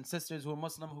brothers and sisters who are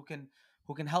Muslim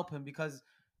who can help him, because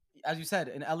as you said,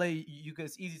 in LA,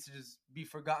 it's easy to just be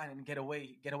forgotten and get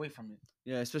away from it.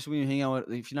 yeah, especially when you hang out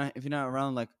with if you're not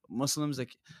around like Muslims,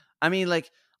 like I mean, like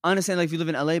I understand like if you live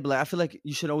in LA, but like I feel like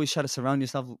you should always try to surround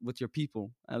yourself with your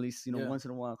people at least, you know, Yeah. once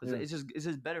in a while, because Yeah. it's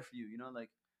just better for you, you know, like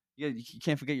you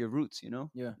can't forget your roots, you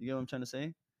know. Yeah. You get what I'm trying to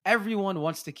say? Everyone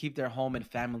wants to keep their home and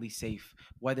family safe,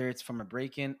 whether it's from a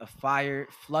break in, a fire,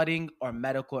 flooding, or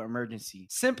medical emergency.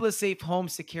 Simplest Safe Home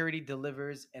Security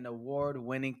delivers an award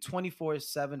winning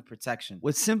 24/7 protection.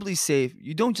 With Simply Safe,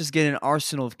 you don't just get an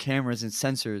arsenal of cameras and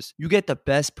sensors, you get the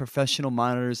best professional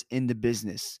monitors in the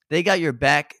business. They got your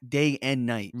back day and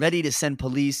night, ready to send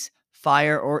police,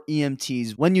 fire, or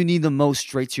EMTs when you need them most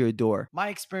straight to your door. My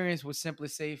experience with Simply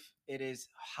Safe, it is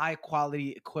high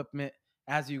quality equipment.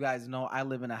 As you guys know, I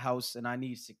live in a house and I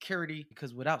need security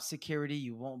because without security,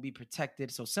 you won't be protected.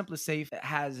 So Simply Safe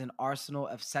has an arsenal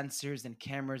of sensors and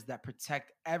cameras that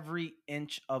protect every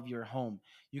inch of your home.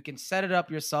 You can set it up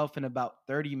yourself in about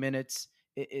 30 minutes.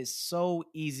 It is so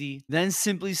easy. Then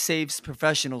Simply Safe's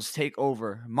professionals take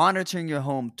over, monitoring your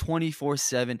home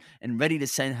 24/7 and ready to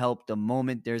send help the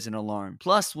moment there's an alarm.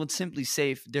 Plus, with Simply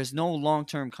Safe, there's no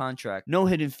long-term contract, no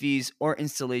hidden fees or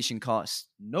installation costs.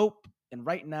 Nope. And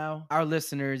right now, our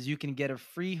listeners, you can get a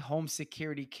free home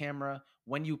security camera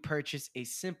when you purchase a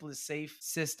Simply Safe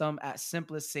system at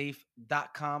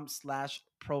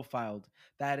simplysafe.com/profiled.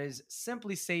 That is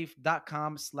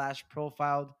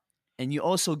simplysafe.com/profiled. And you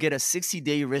also get a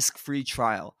 60-day risk-free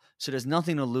trial, so there's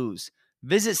nothing to lose.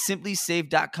 Visit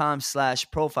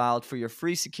simplysafe.com/profiled for your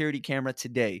free security camera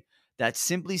today. That's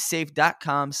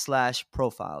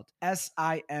simplysafe.com/profiled.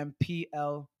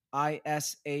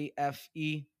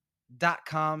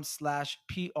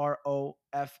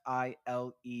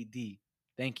 simplysafe.com/profiled.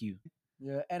 Thank you.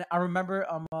 Yeah, and I remember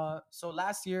so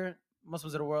last year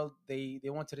Muslims of the world they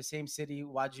went to the same city,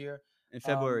 Wajir, In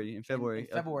February, in February,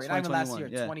 February, not even last year,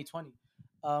 2021,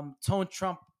 2020. Tone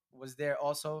Trump was there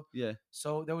also. yeah,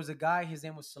 So there was a guy, his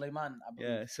name was Suleiman, I believe.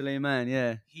 yeah, Suleiman,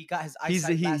 yeah. He got his He's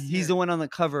eyesight last he's year. the one on the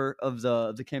cover of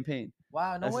the campaign.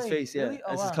 Wow, no That's way. his face, yeah. Really? Oh,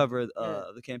 That's his wow. cover of Yeah.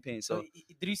 the campaign. So So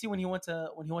did you see when he went to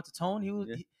Tone?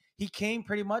 Yeah. He came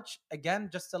pretty much again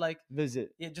just to like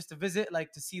visit. just to visit,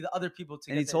 like to see the other people to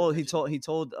And get he their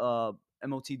told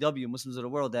MOTW, Muslims of the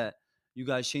world, that you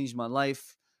guys changed my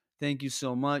life. Thank you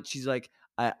so much. He's like,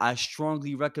 I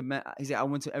strongly recommend. He said, I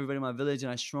went to everybody in my village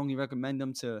and I strongly recommend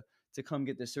them to come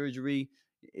get the surgery.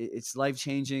 It's life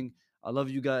changing. I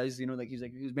love you guys. You know, like he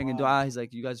was banging Wow. dua. He's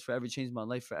like, you guys forever changed my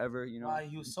life forever. You know, Wow,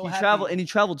 he was so he happy. traveled and he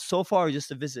traveled so far just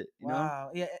to visit. You know, Wow.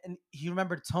 Yeah, and he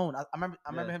remembered Tone. I remember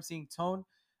Yeah. him seeing Tone,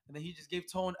 and then he just gave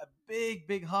Tone a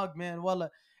big hug, man. Wallah.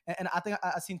 And I think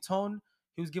I seen Tone.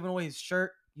 He was giving away his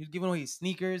shirt. He was giving away his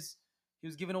sneakers. He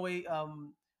was giving away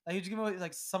like he was giving away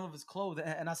like some of his clothes.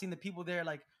 And I seen the people there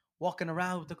like walking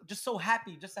around with just so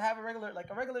happy just to have a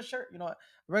regular shirt, you know, a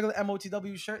regular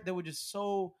MOTW shirt. They were just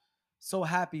so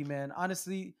happy, man.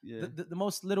 Honestly, Yeah. the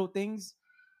most little things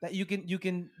that you can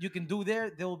do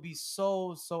there, they'll be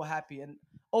so happy. And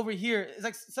over here, it's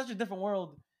like such a different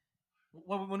world.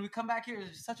 When we come back here,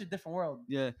 it's such a different world.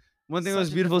 Yeah. One thing that Such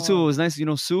was a beautiful different too, it world. was nice, you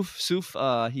know,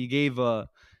 Suf, he gave I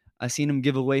seen him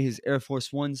give away his Air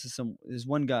Force Ones to this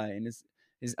one guy, and his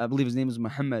I believe his name was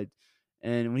Muhammad.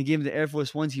 And when he gave him the Air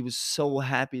Force Ones, he was so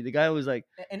happy. The guy was like,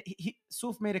 And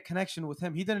Suf made a connection with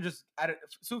him. He didn't just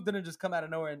Suf didn't just come out of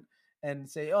nowhere and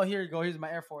say, "Oh, here you go. Here's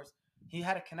my Air Force." He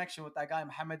had a connection with that guy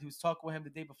Muhammad, who was talking with him the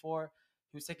day before.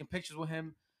 He was taking pictures with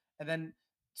him, and then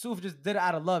Suf just did it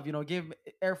out of love, you know, gave him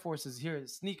Air Forces here,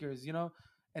 sneakers, you know,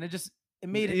 and it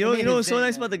made it. you know what's so his day,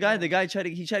 nice man. about the guy? Yeah. The guy tried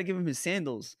to give him his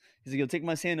sandals. He's like, "Yo, take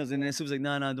my sandals," and then Suf was like,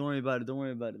 "Nah, don't worry about it. Don't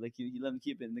worry about it." Like he let him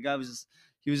keep it. And the guy was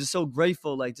just so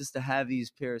grateful, like just to have these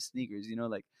pair of sneakers. You know,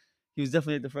 like he was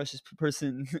definitely the freshest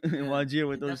person in Wajir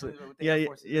with He those. definitely with the Yeah, Air yeah,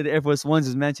 Forces. yeah. The Air Force Ones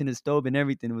was matching his thobe and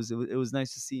everything. It was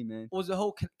nice to see, man. It was a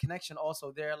whole connection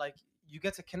also there. Like you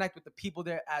get to connect with the people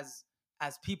there as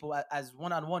people, as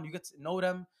one-on-one. You get to know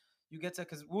them. You get to,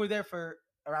 because we were there for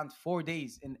around 4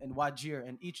 days in Wajir,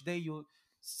 and each day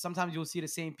sometimes you'll see the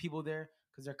same people there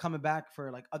because they're coming back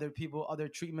for like other people, other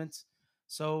treatments.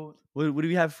 So What do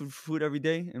we have for food every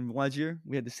day in Wajir?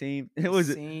 We had the same. It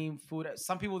was same food.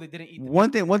 Some people they didn't eat the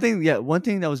one meat. thing. Yeah, one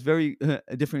thing that was very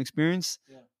a different experience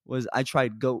Yeah. was I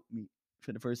tried goat meat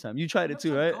for the first time. You tried You it too,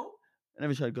 never tried right? goat? I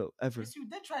never tried goat ever. Yes, you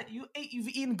did try it. You've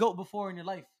eaten goat before in your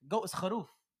life. Goat is kharoof.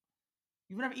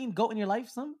 You've never eaten goat in your life,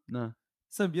 son? No,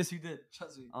 Son, yes, you did.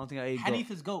 Trust me. I don't think I ate Hanif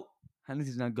goat. is goat. Hanif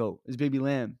is not goat. It's baby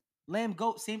lamb. Lamb,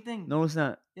 goat, same thing. No, it's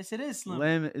not. Yes, it is, Slim.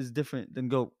 Lamb is different than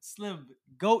goat. Slim.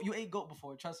 Goat, you ate goat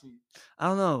before, trust me. I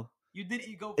don't know. You did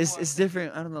eat goat It's before. it's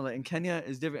different. I don't know. Like in Kenya,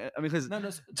 it's different. I mean, because No,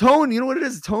 Tone, you know what it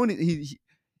is? Tone, he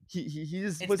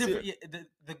just it's puts different. it. Yeah,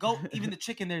 the goat, even the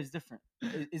chicken there is different.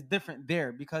 It's different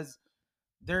there because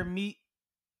their meat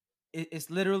is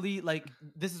literally like,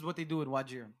 this is what they do in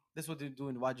Wajir. This is what they do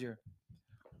in Wajir.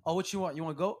 Oh, what you want? You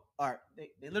want goat? All right.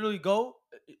 They literally go,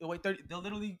 wait 30, they'll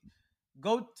literally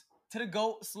go to the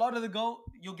goat, slaughter the goat,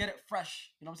 you'll get it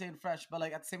fresh. You know what I'm saying? Fresh. But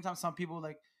like at the same time, some people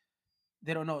like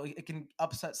they don't know. It can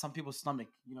upset some people's stomach.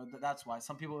 You know, that's why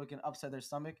some people it can upset their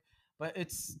stomach. But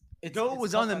it's Goat it's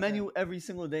was tough on the out there. menu every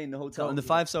single day in the hotel. In Goat, the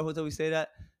yeah. 5-star hotel we stayed at,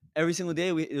 every single day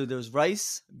there was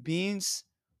rice, beans,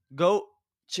 goat,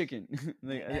 chicken.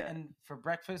 Like, And for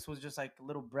breakfast was just like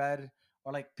little bread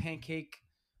or like pancake.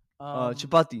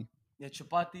 chapati. Yeah,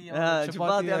 chapati.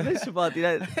 Chapati. I miss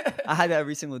chapati. I had that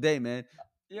every single day, man.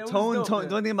 Yeah, it was Tone. dope, The yeah.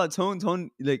 only thing about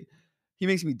Tone, like he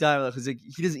makes me die because like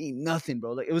he doesn't eat nothing,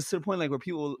 bro. Like it was to the point like where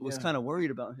people was Yeah. kind of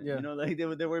worried about him. Yeah. You know, like they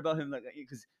worried about him like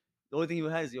because the only thing he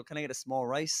had is, yo, can I get a small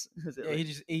rice? That's it, Yeah, like,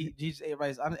 he just ate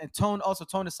rice. And Tone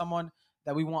is someone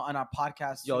that we want on our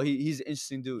podcast. yo, too. he's an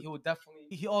interesting dude. He will definitely.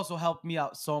 He also helped me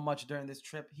out so much during this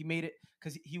trip. He made it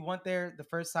because he went there the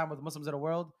first time with Muslims of the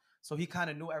world, so he kind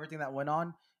of knew everything that went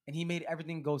on, and he made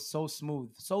everything go so smooth,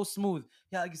 so smooth.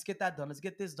 Yeah, like, let's get that done. Let's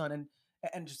get this done,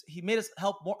 and just he made us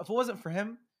help more. If it wasn't for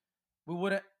him, we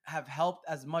wouldn't have helped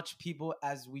as much people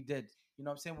as we did. You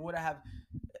know what I'm saying? We wouldn't have.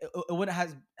 It wouldn't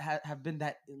have been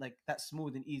that like that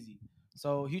smooth and easy.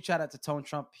 So huge shout out to Tone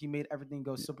Trump. He made everything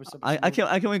go super super. I smooth.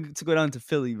 can't wait to go down to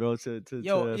Philly, bro, for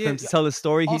Yo, him to tell his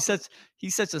story. Also-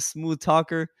 He's such a smooth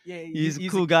talker. Yeah, He's a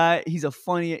cool guy. He's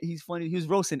funny. He was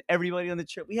roasting everybody on the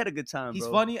trip. We had a good time, He's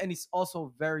bro. funny and he's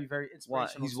also very, very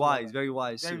inspirational. He's too, wise, like, very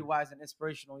wise. very too. wise and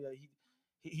inspirational. Yeah,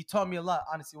 he taught me a lot.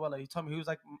 Honestly, well, he taught me. He was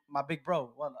like my big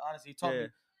bro. Well, honestly, he Yeah.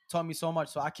 taught me so much.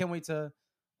 So I can't wait to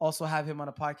also have him on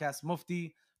a podcast.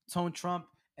 Mufti, Tone Trump,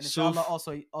 and Suf.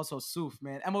 inshallah also Suf,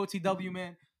 man. MOTW,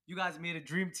 man. You guys made a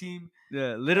dream team.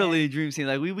 Yeah, literally dream team.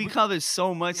 Like we covered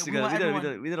so much Yeah, we together. want We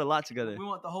everyone- did a lot together. We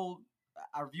want the whole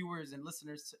our viewers and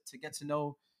listeners to get to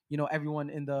know, everyone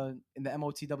in the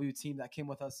MOTW team that came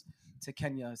with us to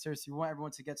Kenya. Seriously, we want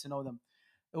everyone to get to know them.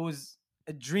 It was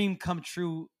a dream come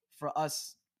true for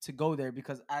us to go there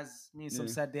because, as me and Sim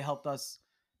Yeah. said, they helped us.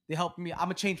 They helped me. I'm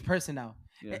a changed person now.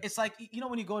 Yeah. It's like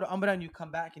when you go to Umrah and you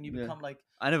come back and you Yeah. become like,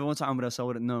 I never went to Umrah, so I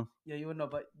wouldn't know. yeah, you would know,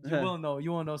 but you Yeah. will know.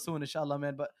 You will know soon, inshallah,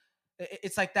 man. But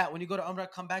it's like that. When you go to Umrah,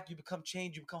 come back, you become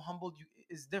changed, you become humbled.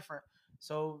 It's different.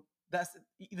 So that's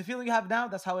the feeling you have now.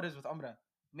 That's how it is with Umrah.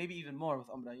 Maybe even more with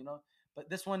Umrah, But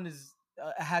this one is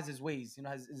has its ways,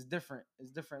 it's different.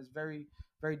 It's different. It's very,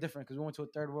 very different because we went to a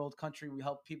third world country. We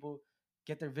help people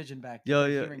get their vision back. get Yo,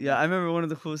 their yeah, hearing yeah. I back. remember one of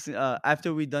the coolest things.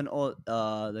 After we done all,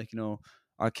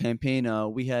 our campaign.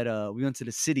 We went to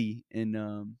the city and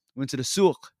went to the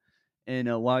souk in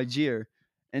Wajir,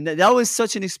 and that was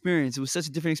such an experience. It was such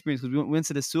a different experience because we went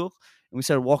to the souk and we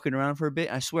started walking around for a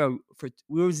bit. I swear,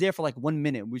 we was there for like 1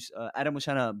 minute. Which Adam was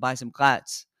trying to buy some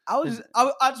klats. I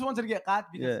just wanted to get qat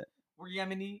because Yeah. we're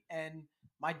Yemeni, and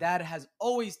my dad has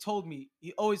always told me.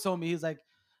 He always told me he's like,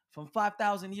 from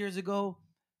 5,000 years ago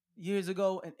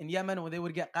in Yemen when they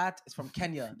would get qat, it's from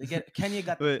Kenya. Kenya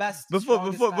got the Wait, best. before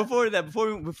strongest before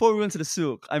qat. before we went to the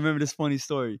souk, I remember this funny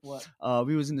story. What?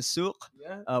 We was in the souk.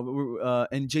 Yeah.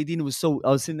 And Jaydeen I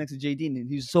was sitting next to Jaydeen and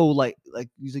he was so like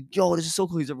he's like, yo, this is so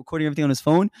cool. He's recording everything on his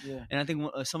phone. Yeah. And I think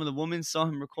some of the women saw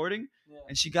him recording Yeah.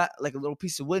 and she got like a little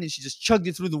piece of wood and she just chugged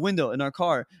it through the window in our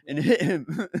car and it hit him.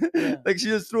 Yeah. Like she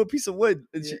just threw a piece of wood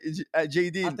and Yeah. at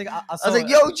Jaydeen. I think I I saw was like,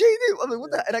 it. yo, Jaydeen. I'm like,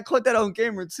 what Yeah. the? And I caught that on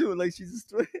camera too. Like she just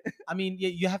threw it. I mean,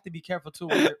 you have to be careful too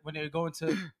when you're going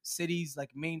to cities, like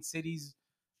main cities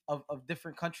of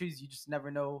different countries. You just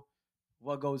never know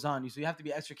what goes on. So you have to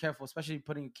be extra careful, especially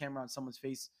putting a camera on someone's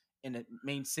face in a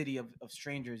main city of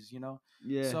strangers.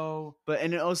 Yeah. So But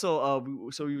and then also we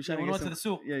were trying we to get went some, to the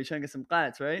souk. yeah, you're trying to get some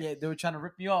klats, right? Yeah, they were trying to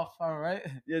rip me off. All right.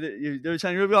 Yeah, they were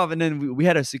trying to rip me off, and then we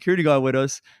had a security guard with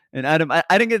us. And Adam, I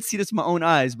didn't get to see this with my own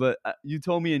eyes, but you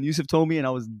told me and Yusuf told me, and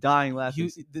I was dying laughing.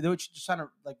 They were just trying to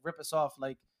like rip us off,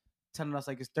 like telling us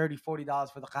like it's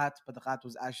 $30-$40 for the khat, but the khat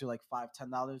was actually like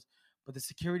 $5-$10. But the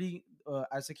security,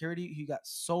 our security, he got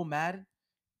so mad.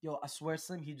 Yo, I swear,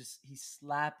 Slim, he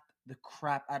slapped the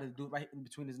crap out of the dude right in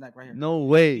between his neck, right here. No He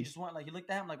way. just went like, he looked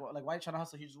at him like why you trying to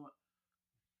hustle? He just went,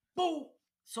 boom,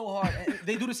 so hard. And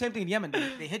they do the same thing in Yemen.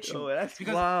 They hit you. Oh, that's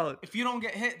because wild. if you don't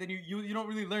get hit, then you don't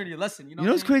really learn your lesson. You know You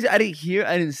know what what's I mean? crazy?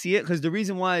 I didn't see it because the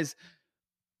reason why is,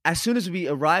 as soon as we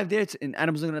arrived there and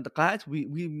Adam was looking at the klats, we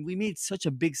made such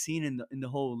a big scene in the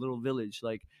whole little village,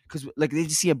 like because like they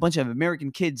just see a bunch of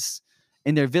American kids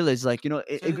in their village, like So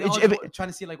they all just trying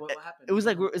to see like what happened. it was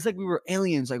like it's like we were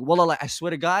aliens. Like, wallah, like I swear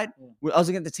to God, Yeah. I was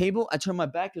looking at the table. I turned my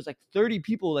back. There was like 30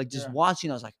 people like just Yeah. watching.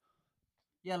 I was like,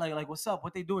 yeah, like what's up?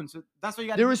 What they doing? So that's what you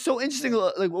got. they were so interesting, Yeah.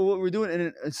 like what we're doing.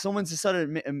 And then someone just started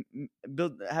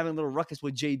having a little ruckus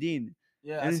with Jaydeen.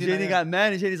 Yeah, I And see Jaydeen that, yeah. got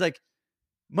mad, and Jaydeen's like,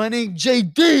 My name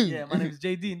JD. Yeah, my name is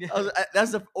JD.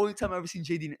 That's the only time I've ever seen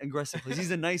JD aggressive. Because he's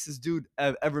the nicest dude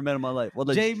I've ever met in my life.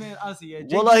 Wallah, J, man, honestly, yeah.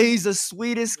 Wallah, JD, he's the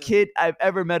sweetest kid I've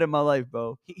ever met in my life,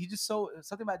 bro. he just so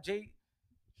something about Jay.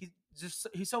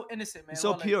 He's so innocent, man. He's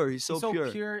so Wallah, pure. He's so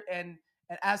pure. pure. And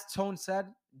as Tone said,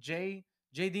 J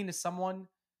Dean is someone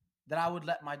that I would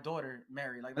let my daughter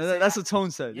marry. Like That's what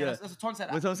Tone said. Yeah, that's what Tone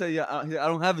said. When Tone said, "Yeah, I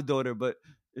don't have a daughter, but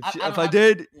if don't I have-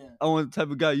 did, yeah. I want the type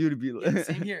of guy you to be." Yeah,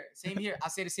 same here. Same here. I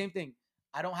say the same thing.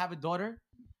 I don't have a daughter,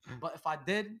 but if I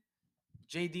did,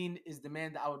 J Dean is the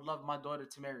man that I would love my daughter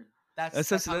to marry. That's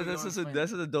That's how we such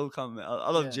explain a it. dope compliment.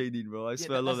 I love Yeah. JD, bro. I Yeah,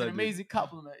 swear I love that's that an dude. amazing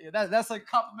compliment. Yeah, that's like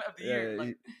compliment of the year.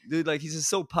 Like, Dude, like he's just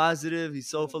so positive. He's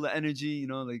so Yeah. full of energy. You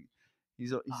know, like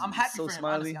he's I'm happy so for him.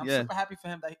 smiley. Honestly. I'm Yeah, super happy for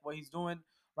him that what he's doing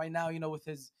right now. You know, with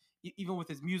his even with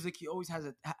his music, he always has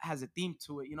a theme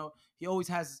to it. You know, he always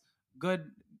has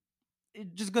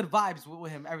just good vibes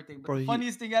with him. Everything. But Bro, the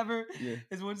funniest thing ever yeah.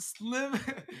 is when Slim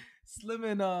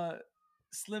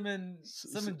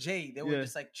and Jay, they were Yeah.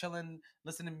 just like chilling,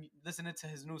 listening to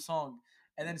his new song,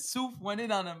 and then Soof went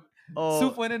in on him. Oh,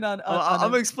 Soof went in on. I'm him.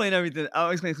 gonna explain everything. I'll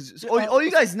explain. 'Cause Yeah, all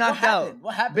you guys what knocked out. happened?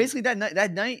 What happened? Basically,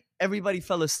 that night, everybody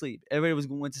fell asleep. Everybody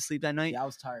went to sleep that night. Yeah, I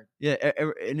was tired. Yeah,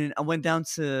 and then I went down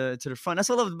to the front. That's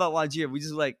what I loved about YG. We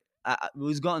just like we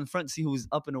was going in front to see who was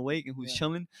up and awake and who was Yeah.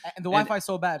 chilling. And the And- Wi-Fi is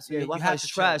so bad. So Yeah, you Wi-Fi have is to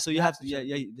trash. chill. So you have to. chill.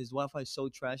 Yeah. This Wi-Fi is so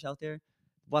trash out there.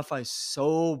 Wi-Fi is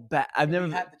so bad. I've Yeah, never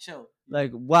you have to chill.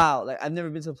 like wow. Like I've never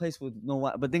been to a place with no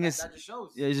Wi. But thing is, That just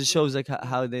shows. yeah, it just shows like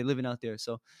how they living out there.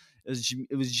 So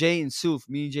it was Jay and Soof,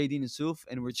 me, JD, and Soof,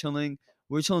 and we're chilling.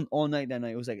 We were chilling all night that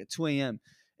night. It was like at 2 a.m.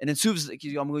 And then Soof's like,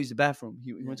 I'm gonna go use the bathroom.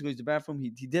 He went to go use the bathroom.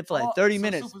 He dipped for like 30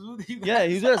 minutes. Yeah,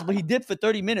 he was with us, but he dipped for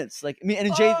 30 minutes. Like me and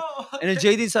then Jay and then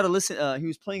JD started listening. He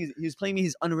was playing me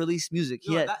his unreleased music.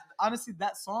 He had honestly,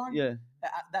 that song, yeah.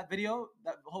 that video,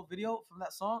 that whole video from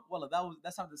that song, well,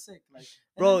 that sounded sick. Like,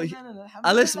 bro,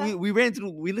 I listened. We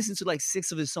listened to like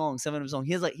 6 of his songs, 7 of his songs.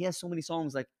 He has so many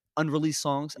songs, like unreleased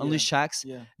songs, unreleased tracks.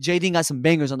 Yeah. JD got some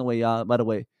bangers on the way, y'all. By the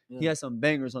way, Yeah. he has some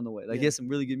bangers on the way. Like he Yeah. has some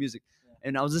really good music. Yeah.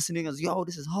 And I was listening. I was like, yo,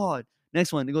 this is hard.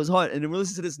 Next one, it goes hard. And then we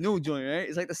listen to this new joint, right?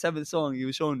 It's like the 7th song he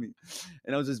was showing me.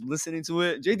 And I was just listening to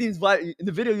it. JD's vibing. In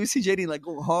the video, you see JD like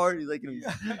go hard. He's like,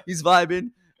 he's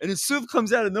vibing. And then Soof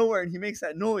comes out of nowhere and he makes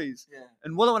that noise. Yeah.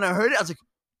 And when I heard it, I was like,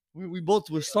 we both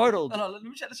were startled. No,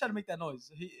 let's try to make that noise.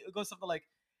 It goes something like,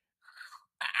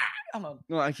 I don't know,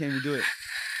 No, I can't even do it.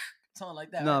 something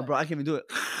like that. No, right? bro, I can't even do it.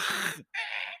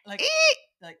 Like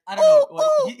I don't know.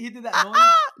 Like, he did that noise.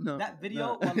 No, That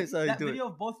video, no, that's how you that do it. video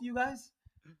of both of you guys.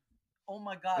 Oh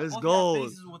my God! It's both gold. your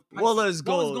faces with Well, prices. it's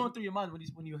What was gold. going through your mind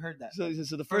when you heard that? So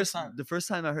the First first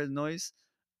time. time I heard the noise,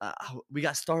 we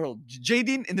got startled.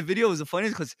 JD in the video was the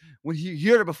funniest because when he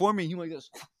heard it before me, he went like this.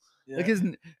 Yeah. Like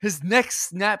his neck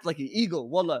snapped like an eagle.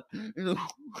 Wallah.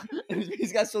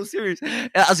 He's got so serious.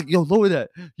 And I was like, yo, lower that.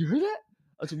 You heard that?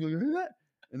 I told him, yo, you heard that?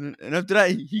 And after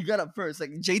that, he got up first.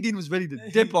 Like Jaden was ready to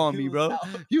dip on me, was bro. out.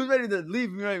 He was ready to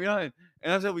leave me right behind.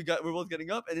 And after that, we're both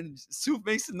getting up, and then Soof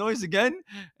makes the noise again,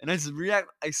 and I just react.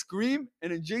 I scream,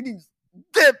 and then Jaden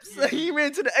dips. Like, he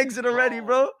ran to the exit already,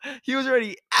 bro. He was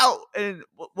already out. And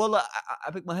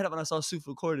I picked my head up and I saw Soof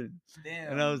recording,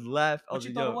 Damn. and I was laughing. I What was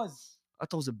you like, thought yo, it was? I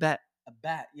thought it was a bat. A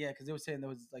bat, yeah, because they were saying there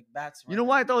was like bats. You know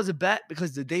why I thought it was a bat?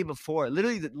 Because the day before,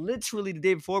 literally the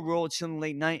day before, we were all chilling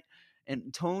late night,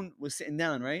 and Tone was sitting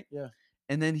down, right? Yeah.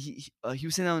 And then he was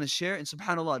sitting down in a chair, and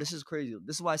subhanAllah, this is crazy.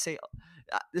 This is why I say,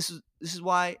 this is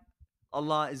why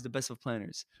Allah is the best of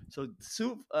planners. So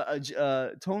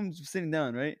Tone's sitting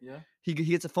down, right? Yeah. He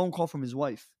gets a phone call from his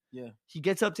wife. Yeah. He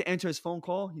gets up to answer his phone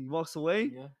call. He walks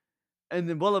away. Yeah. And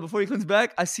then, before he comes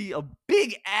back, I see a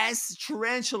big ass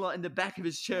tarantula in the back of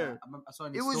his chair. Yeah, I saw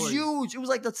It was huge. It was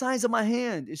like the size of my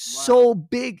hand. It's Wow. so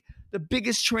big. The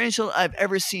biggest tarantula I've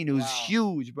ever seen. It was Wow.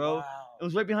 huge, bro. Wow. It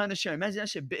was right behind the chair. Imagine that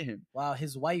shit bit him. Wow,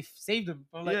 his wife saved him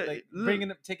from Yeah, bringing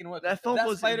him, taking away. that If phone that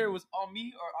was- spider was on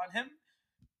me or on him,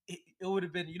 it would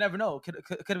have been. You never know. Could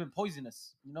have been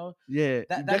poisonous. You know Yeah,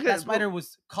 that spider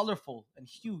was colorful and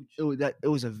huge. It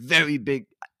was a very big.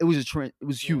 It was it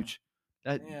was Yeah. huge.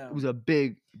 It Yeah. was a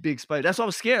big spider. That's why I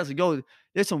was scared. I was like, yo,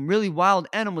 there's some really wild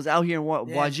animals out here in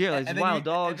Wajir, like and then wild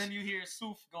dogs. And then you hear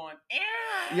Soof going.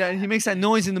 Yeah, and he makes that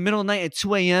noise in the middle of the night at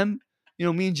 2 a.m. You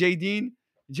know, me and Jaydeen.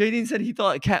 Jaydeen said he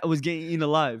thought a cat was getting eaten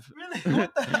alive. Really?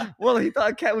 What the hell? Well, he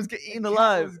thought a cat was getting eaten Cat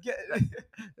alive. was getting-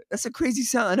 That's a crazy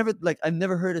sound. I've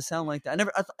never heard a sound like that.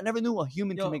 I never knew a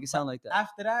human Yo, can make a sound like that.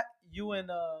 After that, you and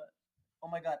oh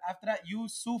my God. After that, you,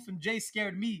 Soof, and Jay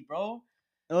scared me, bro.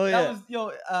 Oh That yeah.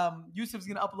 was Yusuf's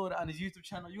gonna upload it on his YouTube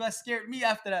channel. You guys scared me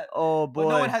after that. Oh But no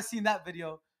boy. one has seen that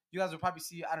video. You guys will probably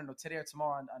see, I don't know, today or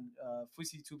tomorrow on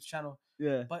Fusi YouTube's channel.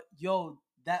 Yeah. But yo,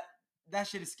 that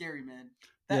shit is scary, man.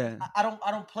 That, Yeah.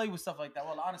 I don't play with stuff like that.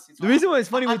 Well, honestly, so The reason why it's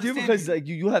funny I with you understand because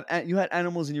you. like you had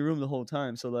animals in your room the whole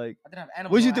time. So like, I didn't have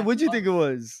animals. what'd you I think? had What'd you think it bugs.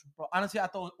 was? Bro, honestly, I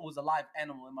thought it was a live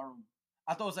animal in my room.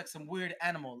 I thought it was like some weird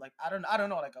animal. Like I don't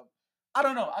know. Like I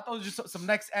don't know. I thought it was just some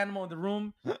next animal in the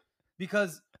room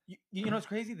because you know it's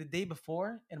crazy. The day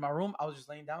before in my room, I was just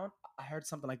laying down. I heard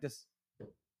something like this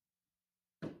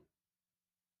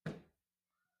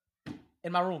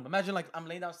in my room. Imagine like I'm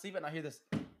laying down sleeping and I hear this.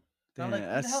 And I'm like,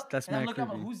 who the hell? That's And I'm mad looking, I'm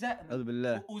like, creepy. who's that? And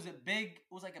Alhamdulillah. it was a big, it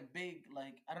was like a big,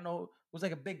 like, I don't know, it was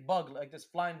like a big bug, like this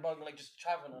flying bug, like just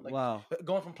traveling, like Wow.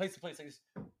 going from place to place. Like this.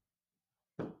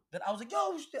 Then I was like,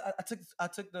 yo, shit. I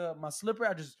took my slipper,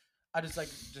 I just like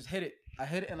just hit it. I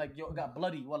hit it and like yo, it got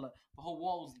bloody. Well, the whole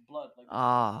wall was blood,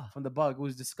 like from the bug. It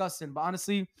was disgusting. But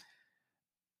honestly,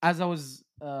 as I was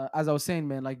saying,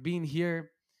 man, like being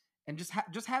here and just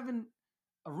having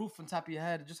a roof on top of your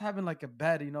head, just having like a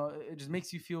bed, you know, it just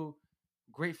makes you feel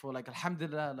grateful. Like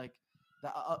alhamdulillah, like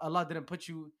that Allah didn't put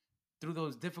you through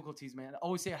those difficulties, man.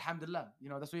 Always say alhamdulillah. You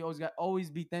know, that's what you always got. Always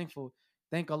be thankful.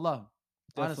 Thank Allah.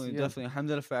 Definitely, Honestly, yeah. definitely.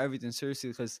 Alhamdulillah for everything, seriously,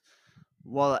 because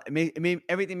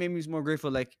everything made me more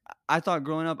grateful. Like I thought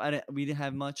growing up, we didn't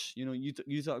have much. You know,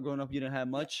 you thought growing up you didn't have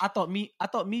much. I thought me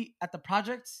at the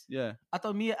projects. Yeah. I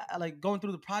thought me like going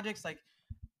through the projects, like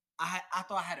I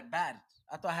thought I had it bad.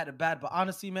 I thought I had it bad, but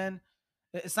honestly, man,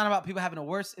 it's not about people having it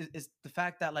worse. It's the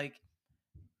fact that like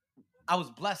I was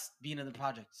blessed being in the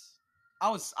projects. I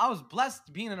was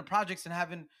blessed being in the projects and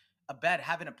having a bed,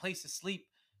 having a place to sleep,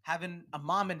 having a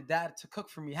mom and dad to cook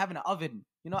for me, having an oven.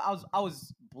 You know, I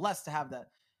was blessed to have that.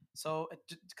 So,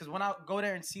 because when I go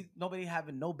there and see nobody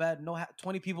having no bed,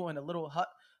 20 people in a little hut,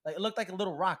 like it looked like a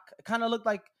little rock. It kind of looked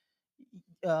like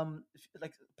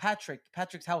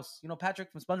Patrick's house. You know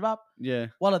Patrick from SpongeBob? Yeah.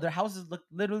 Well, their houses look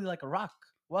literally like a rock.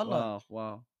 Well,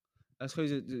 Wow. That's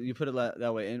crazy you put it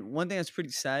that way. And one thing that's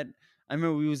pretty sad, I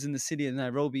remember we was in the city of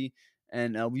Nairobi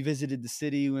and we visited the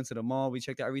city, we went to the mall, we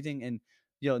checked out everything. And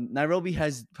Nairobi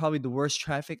has probably the worst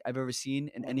traffic I've ever seen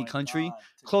in any country.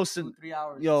 Close to 3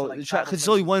 hours. because it's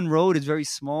only one road. It's very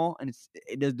small, and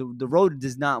the road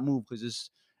does not move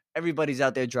because everybody's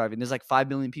out there driving. There's like 5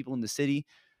 million people in the city,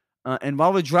 and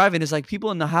while we're driving, there's like people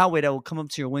in the highway that will come up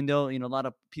to your window. You know, a lot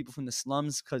of people from the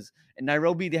slums because in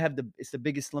Nairobi it's the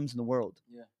biggest slums in the world.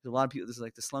 Yeah, there's a lot of people. This is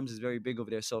like the slums is very big over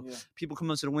there. So yeah. people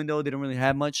come up to the window. They don't really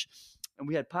have much, and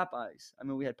we had Popeyes.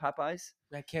 We had Popeyes.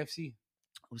 We had KFC.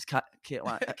 It was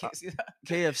KFC.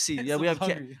 KFC. Yeah, we have.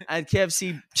 I had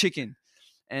KFC chicken,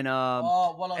 and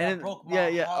that broke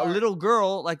my heart. A little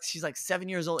girl, like she's like 7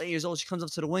 years old, 8 years old. She comes up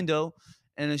to the window,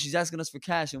 and then she's asking us for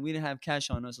cash, and we didn't have cash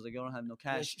on us. I was like, I don't have no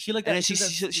cash. Yeah, she looked and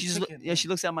at. then she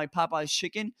looks at my Popeyes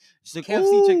chicken. She's like,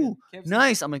 KFC chicken. KFC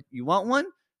nice. I'm like, you want one?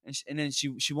 And then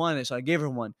she wanted it, so I gave her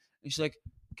one. And she's like,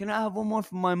 can I have one more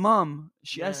for my mom?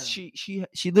 She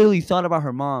literally thought about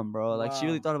her mom, bro. Like she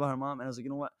really thought about her mom, and I was like, you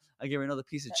know what? I gave her another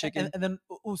piece of chicken. And then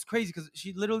it was crazy because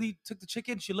she literally took the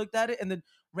chicken, she looked at it, and then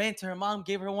ran to her mom,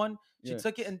 gave her one. She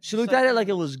took it and she looked at it like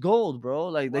it was gold, bro.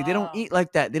 Like they don't eat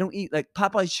like that. They don't eat like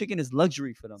Popeye's chicken is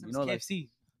luxury for them. You know, KFC.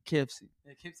 KFC.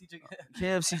 Yeah, KFC chicken.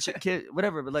 KFC chicken,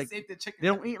 whatever. But like Save the chicken. They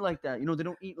don't eat like that. You know, they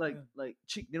don't eat like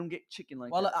chicken. They don't get chicken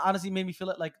like that. Well, it honestly made me feel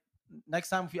it like next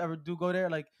time if you ever do go there,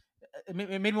 like it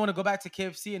made me want to go back to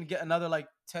KFC and get another like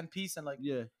 10 piece and like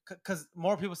because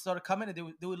more people started coming and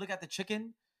they would look at the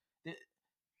chicken.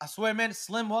 I swear, man,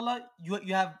 Slim, wallah,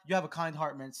 you have a kind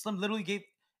heart, man. Slim literally he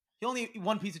only ate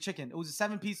one piece of chicken. It was a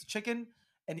 7-piece chicken,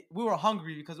 and we were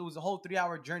hungry because it was a whole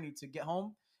 3-hour journey to get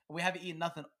home, and we haven't eaten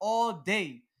nothing all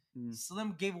day.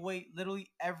 Slim gave away literally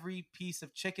every piece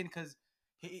of chicken because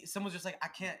someone was just like, I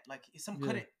can't, like,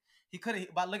 couldn't. He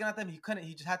couldn't. By looking at them, he couldn't.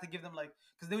 He just had to give them, like,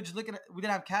 because they were just looking at, we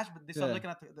didn't have cash, but they started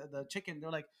looking at the chicken. They're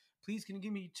like, please, can you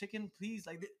give me chicken, please?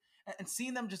 Like, and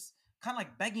seeing them just kind of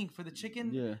like begging for the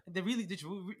chicken. Yeah. They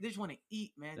just want to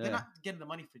eat, man. Yeah. They're not getting the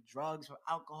money for drugs, for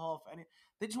alcohol, for anything.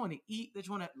 They just want to eat. They just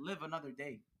want to live another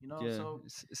day, you know? Yeah. So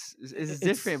it's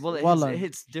different. Well, it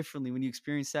hits differently when you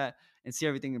experience that and see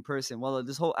everything in person. Well,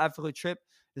 this whole trip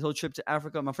to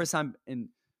Africa, my first time in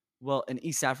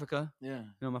East Africa. Yeah. You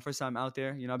know, my first time out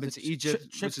there. You know, I've been to Egypt,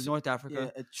 which is North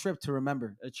Africa. Yeah, a trip to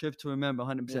remember.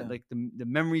 100%. Yeah. Like the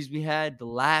memories we had, the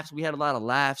laughs. We had a lot of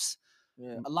laughs.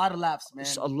 Yeah, a lot of laughs, man.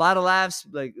 A lot of laughs,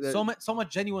 like so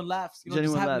much genuine laughs. You know,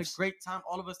 just having a great time,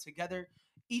 all of us together.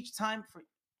 Each time for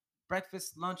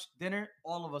breakfast, lunch, dinner,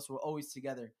 all of us were always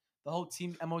together. The whole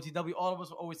team, MOTW, all of us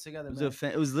were always together.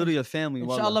 It was literally a family.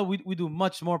 Inshallah, we do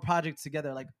much more projects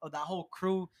together. Like that whole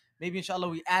crew, maybe inshallah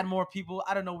we add more people.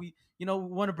 I don't know. We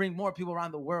want to bring more people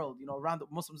around the world. Around the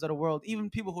Muslims of the world, even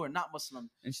people who are not Muslim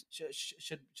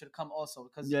should come also,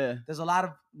 because there's a lot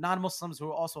of non-Muslims who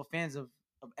are also fans of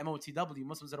MOTW,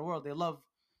 Muslims of the world. They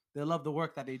love the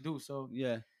work that they do. So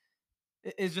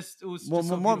it was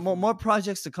more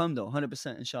projects to come though.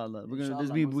 100%, inshallah. We're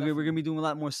gonna be doing a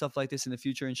lot more stuff like this in the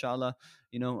future, inshallah.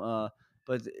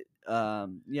 But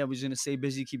we're just gonna stay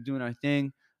busy, keep doing our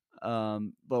thing.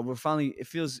 But we're finally. It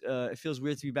feels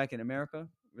weird to be back in America.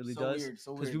 It really does.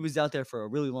 Because we was out there for a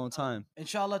really long time.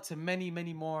 Inshallah, to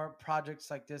many more projects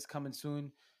like this coming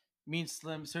soon. Me and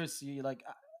Slim, seriously, like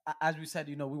as we said,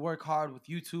 we work hard with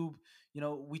YouTube.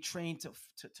 We train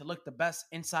to look the best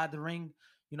inside the ring.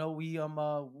 We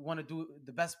want to do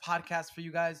the best podcast for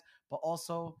you guys, but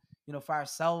also for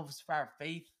ourselves, for our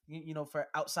faith, for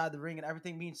outside the ring and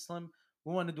everything. Me and Slim,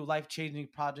 we want to do life-changing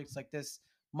projects like this,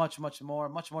 much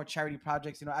more charity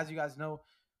projects. As you guys know,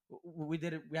 we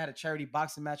had a charity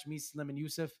boxing match, me, Slim, and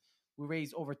Yusuf. We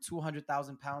raised over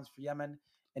 200,000 pounds for Yemen,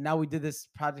 and now we did this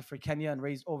project for Kenya and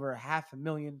raised over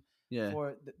 $500,000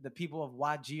 for the people of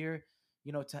Wajir,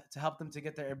 to help them to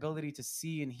get their ability to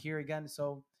see and hear again.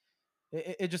 So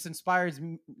it just inspires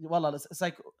me. Well, it's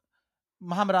like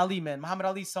Muhammad Ali, man. Muhammad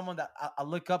Ali is someone that I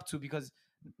look up to, because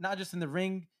not just in the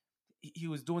ring, he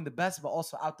was doing the best, but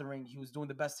also out the ring, he was doing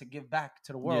the best to give back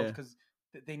to the world, because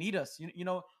they need us.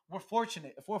 We're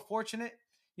fortunate. If we're fortunate,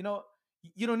 you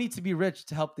don't need to be rich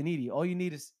to help the needy. All you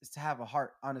need is to have a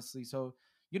heart, honestly. So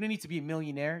you don't need to be a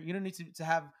millionaire. You don't need to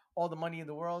have all the money in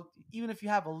the world. Even if you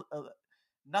have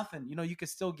nothing, you can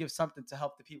still give something to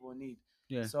help the people in need.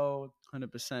 Yeah. So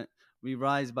 100%. We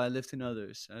rise by lifting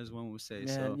others, as one would say.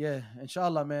 Man, so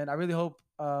inshallah, man. I really hope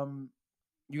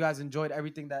you guys enjoyed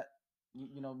everything that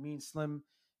me and Slim,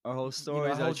 our whole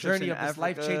stories, our whole journey of this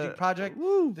life-changing project.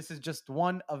 Woo. This is just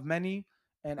one of many.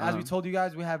 And as we told you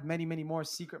guys, we have many more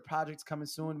secret projects coming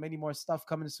soon, many more stuff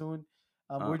coming soon.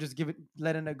 We're just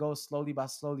letting it go slowly by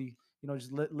slowly. We're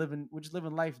just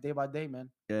living life day by day,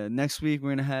 man. Yeah. Next week we're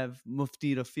gonna have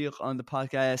Mufti Rafiq on the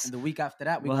podcast. And the week after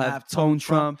that, we'll have Tone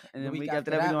Trump. And the week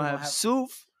after that, we're gonna have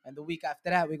Suf. And the week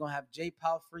after that, we're gonna have Jay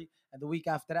Palfrey. And the week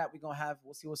after that, we're gonna have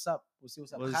we'll see what's up.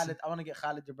 Khalid, I want to get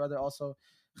Khalid, your brother, also.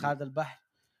 Khalid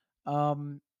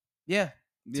Al-Bahr.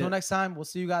 Till next time, we'll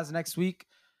see you guys next week.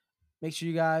 Make sure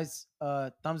you guys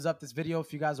thumbs up this video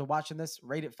if you guys are watching this.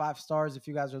 Rate it 5 stars if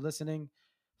you guys are listening.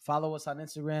 Follow us on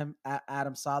Instagram at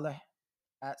Adam Saleh,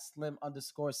 at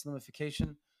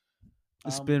Slim_Slimification.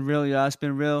 It's been real, y'all. It's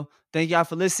been real. Thank y'all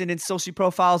for listening. Social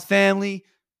Profiles family.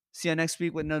 See you next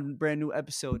week with another brand new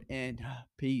episode. And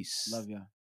peace. Love y'all.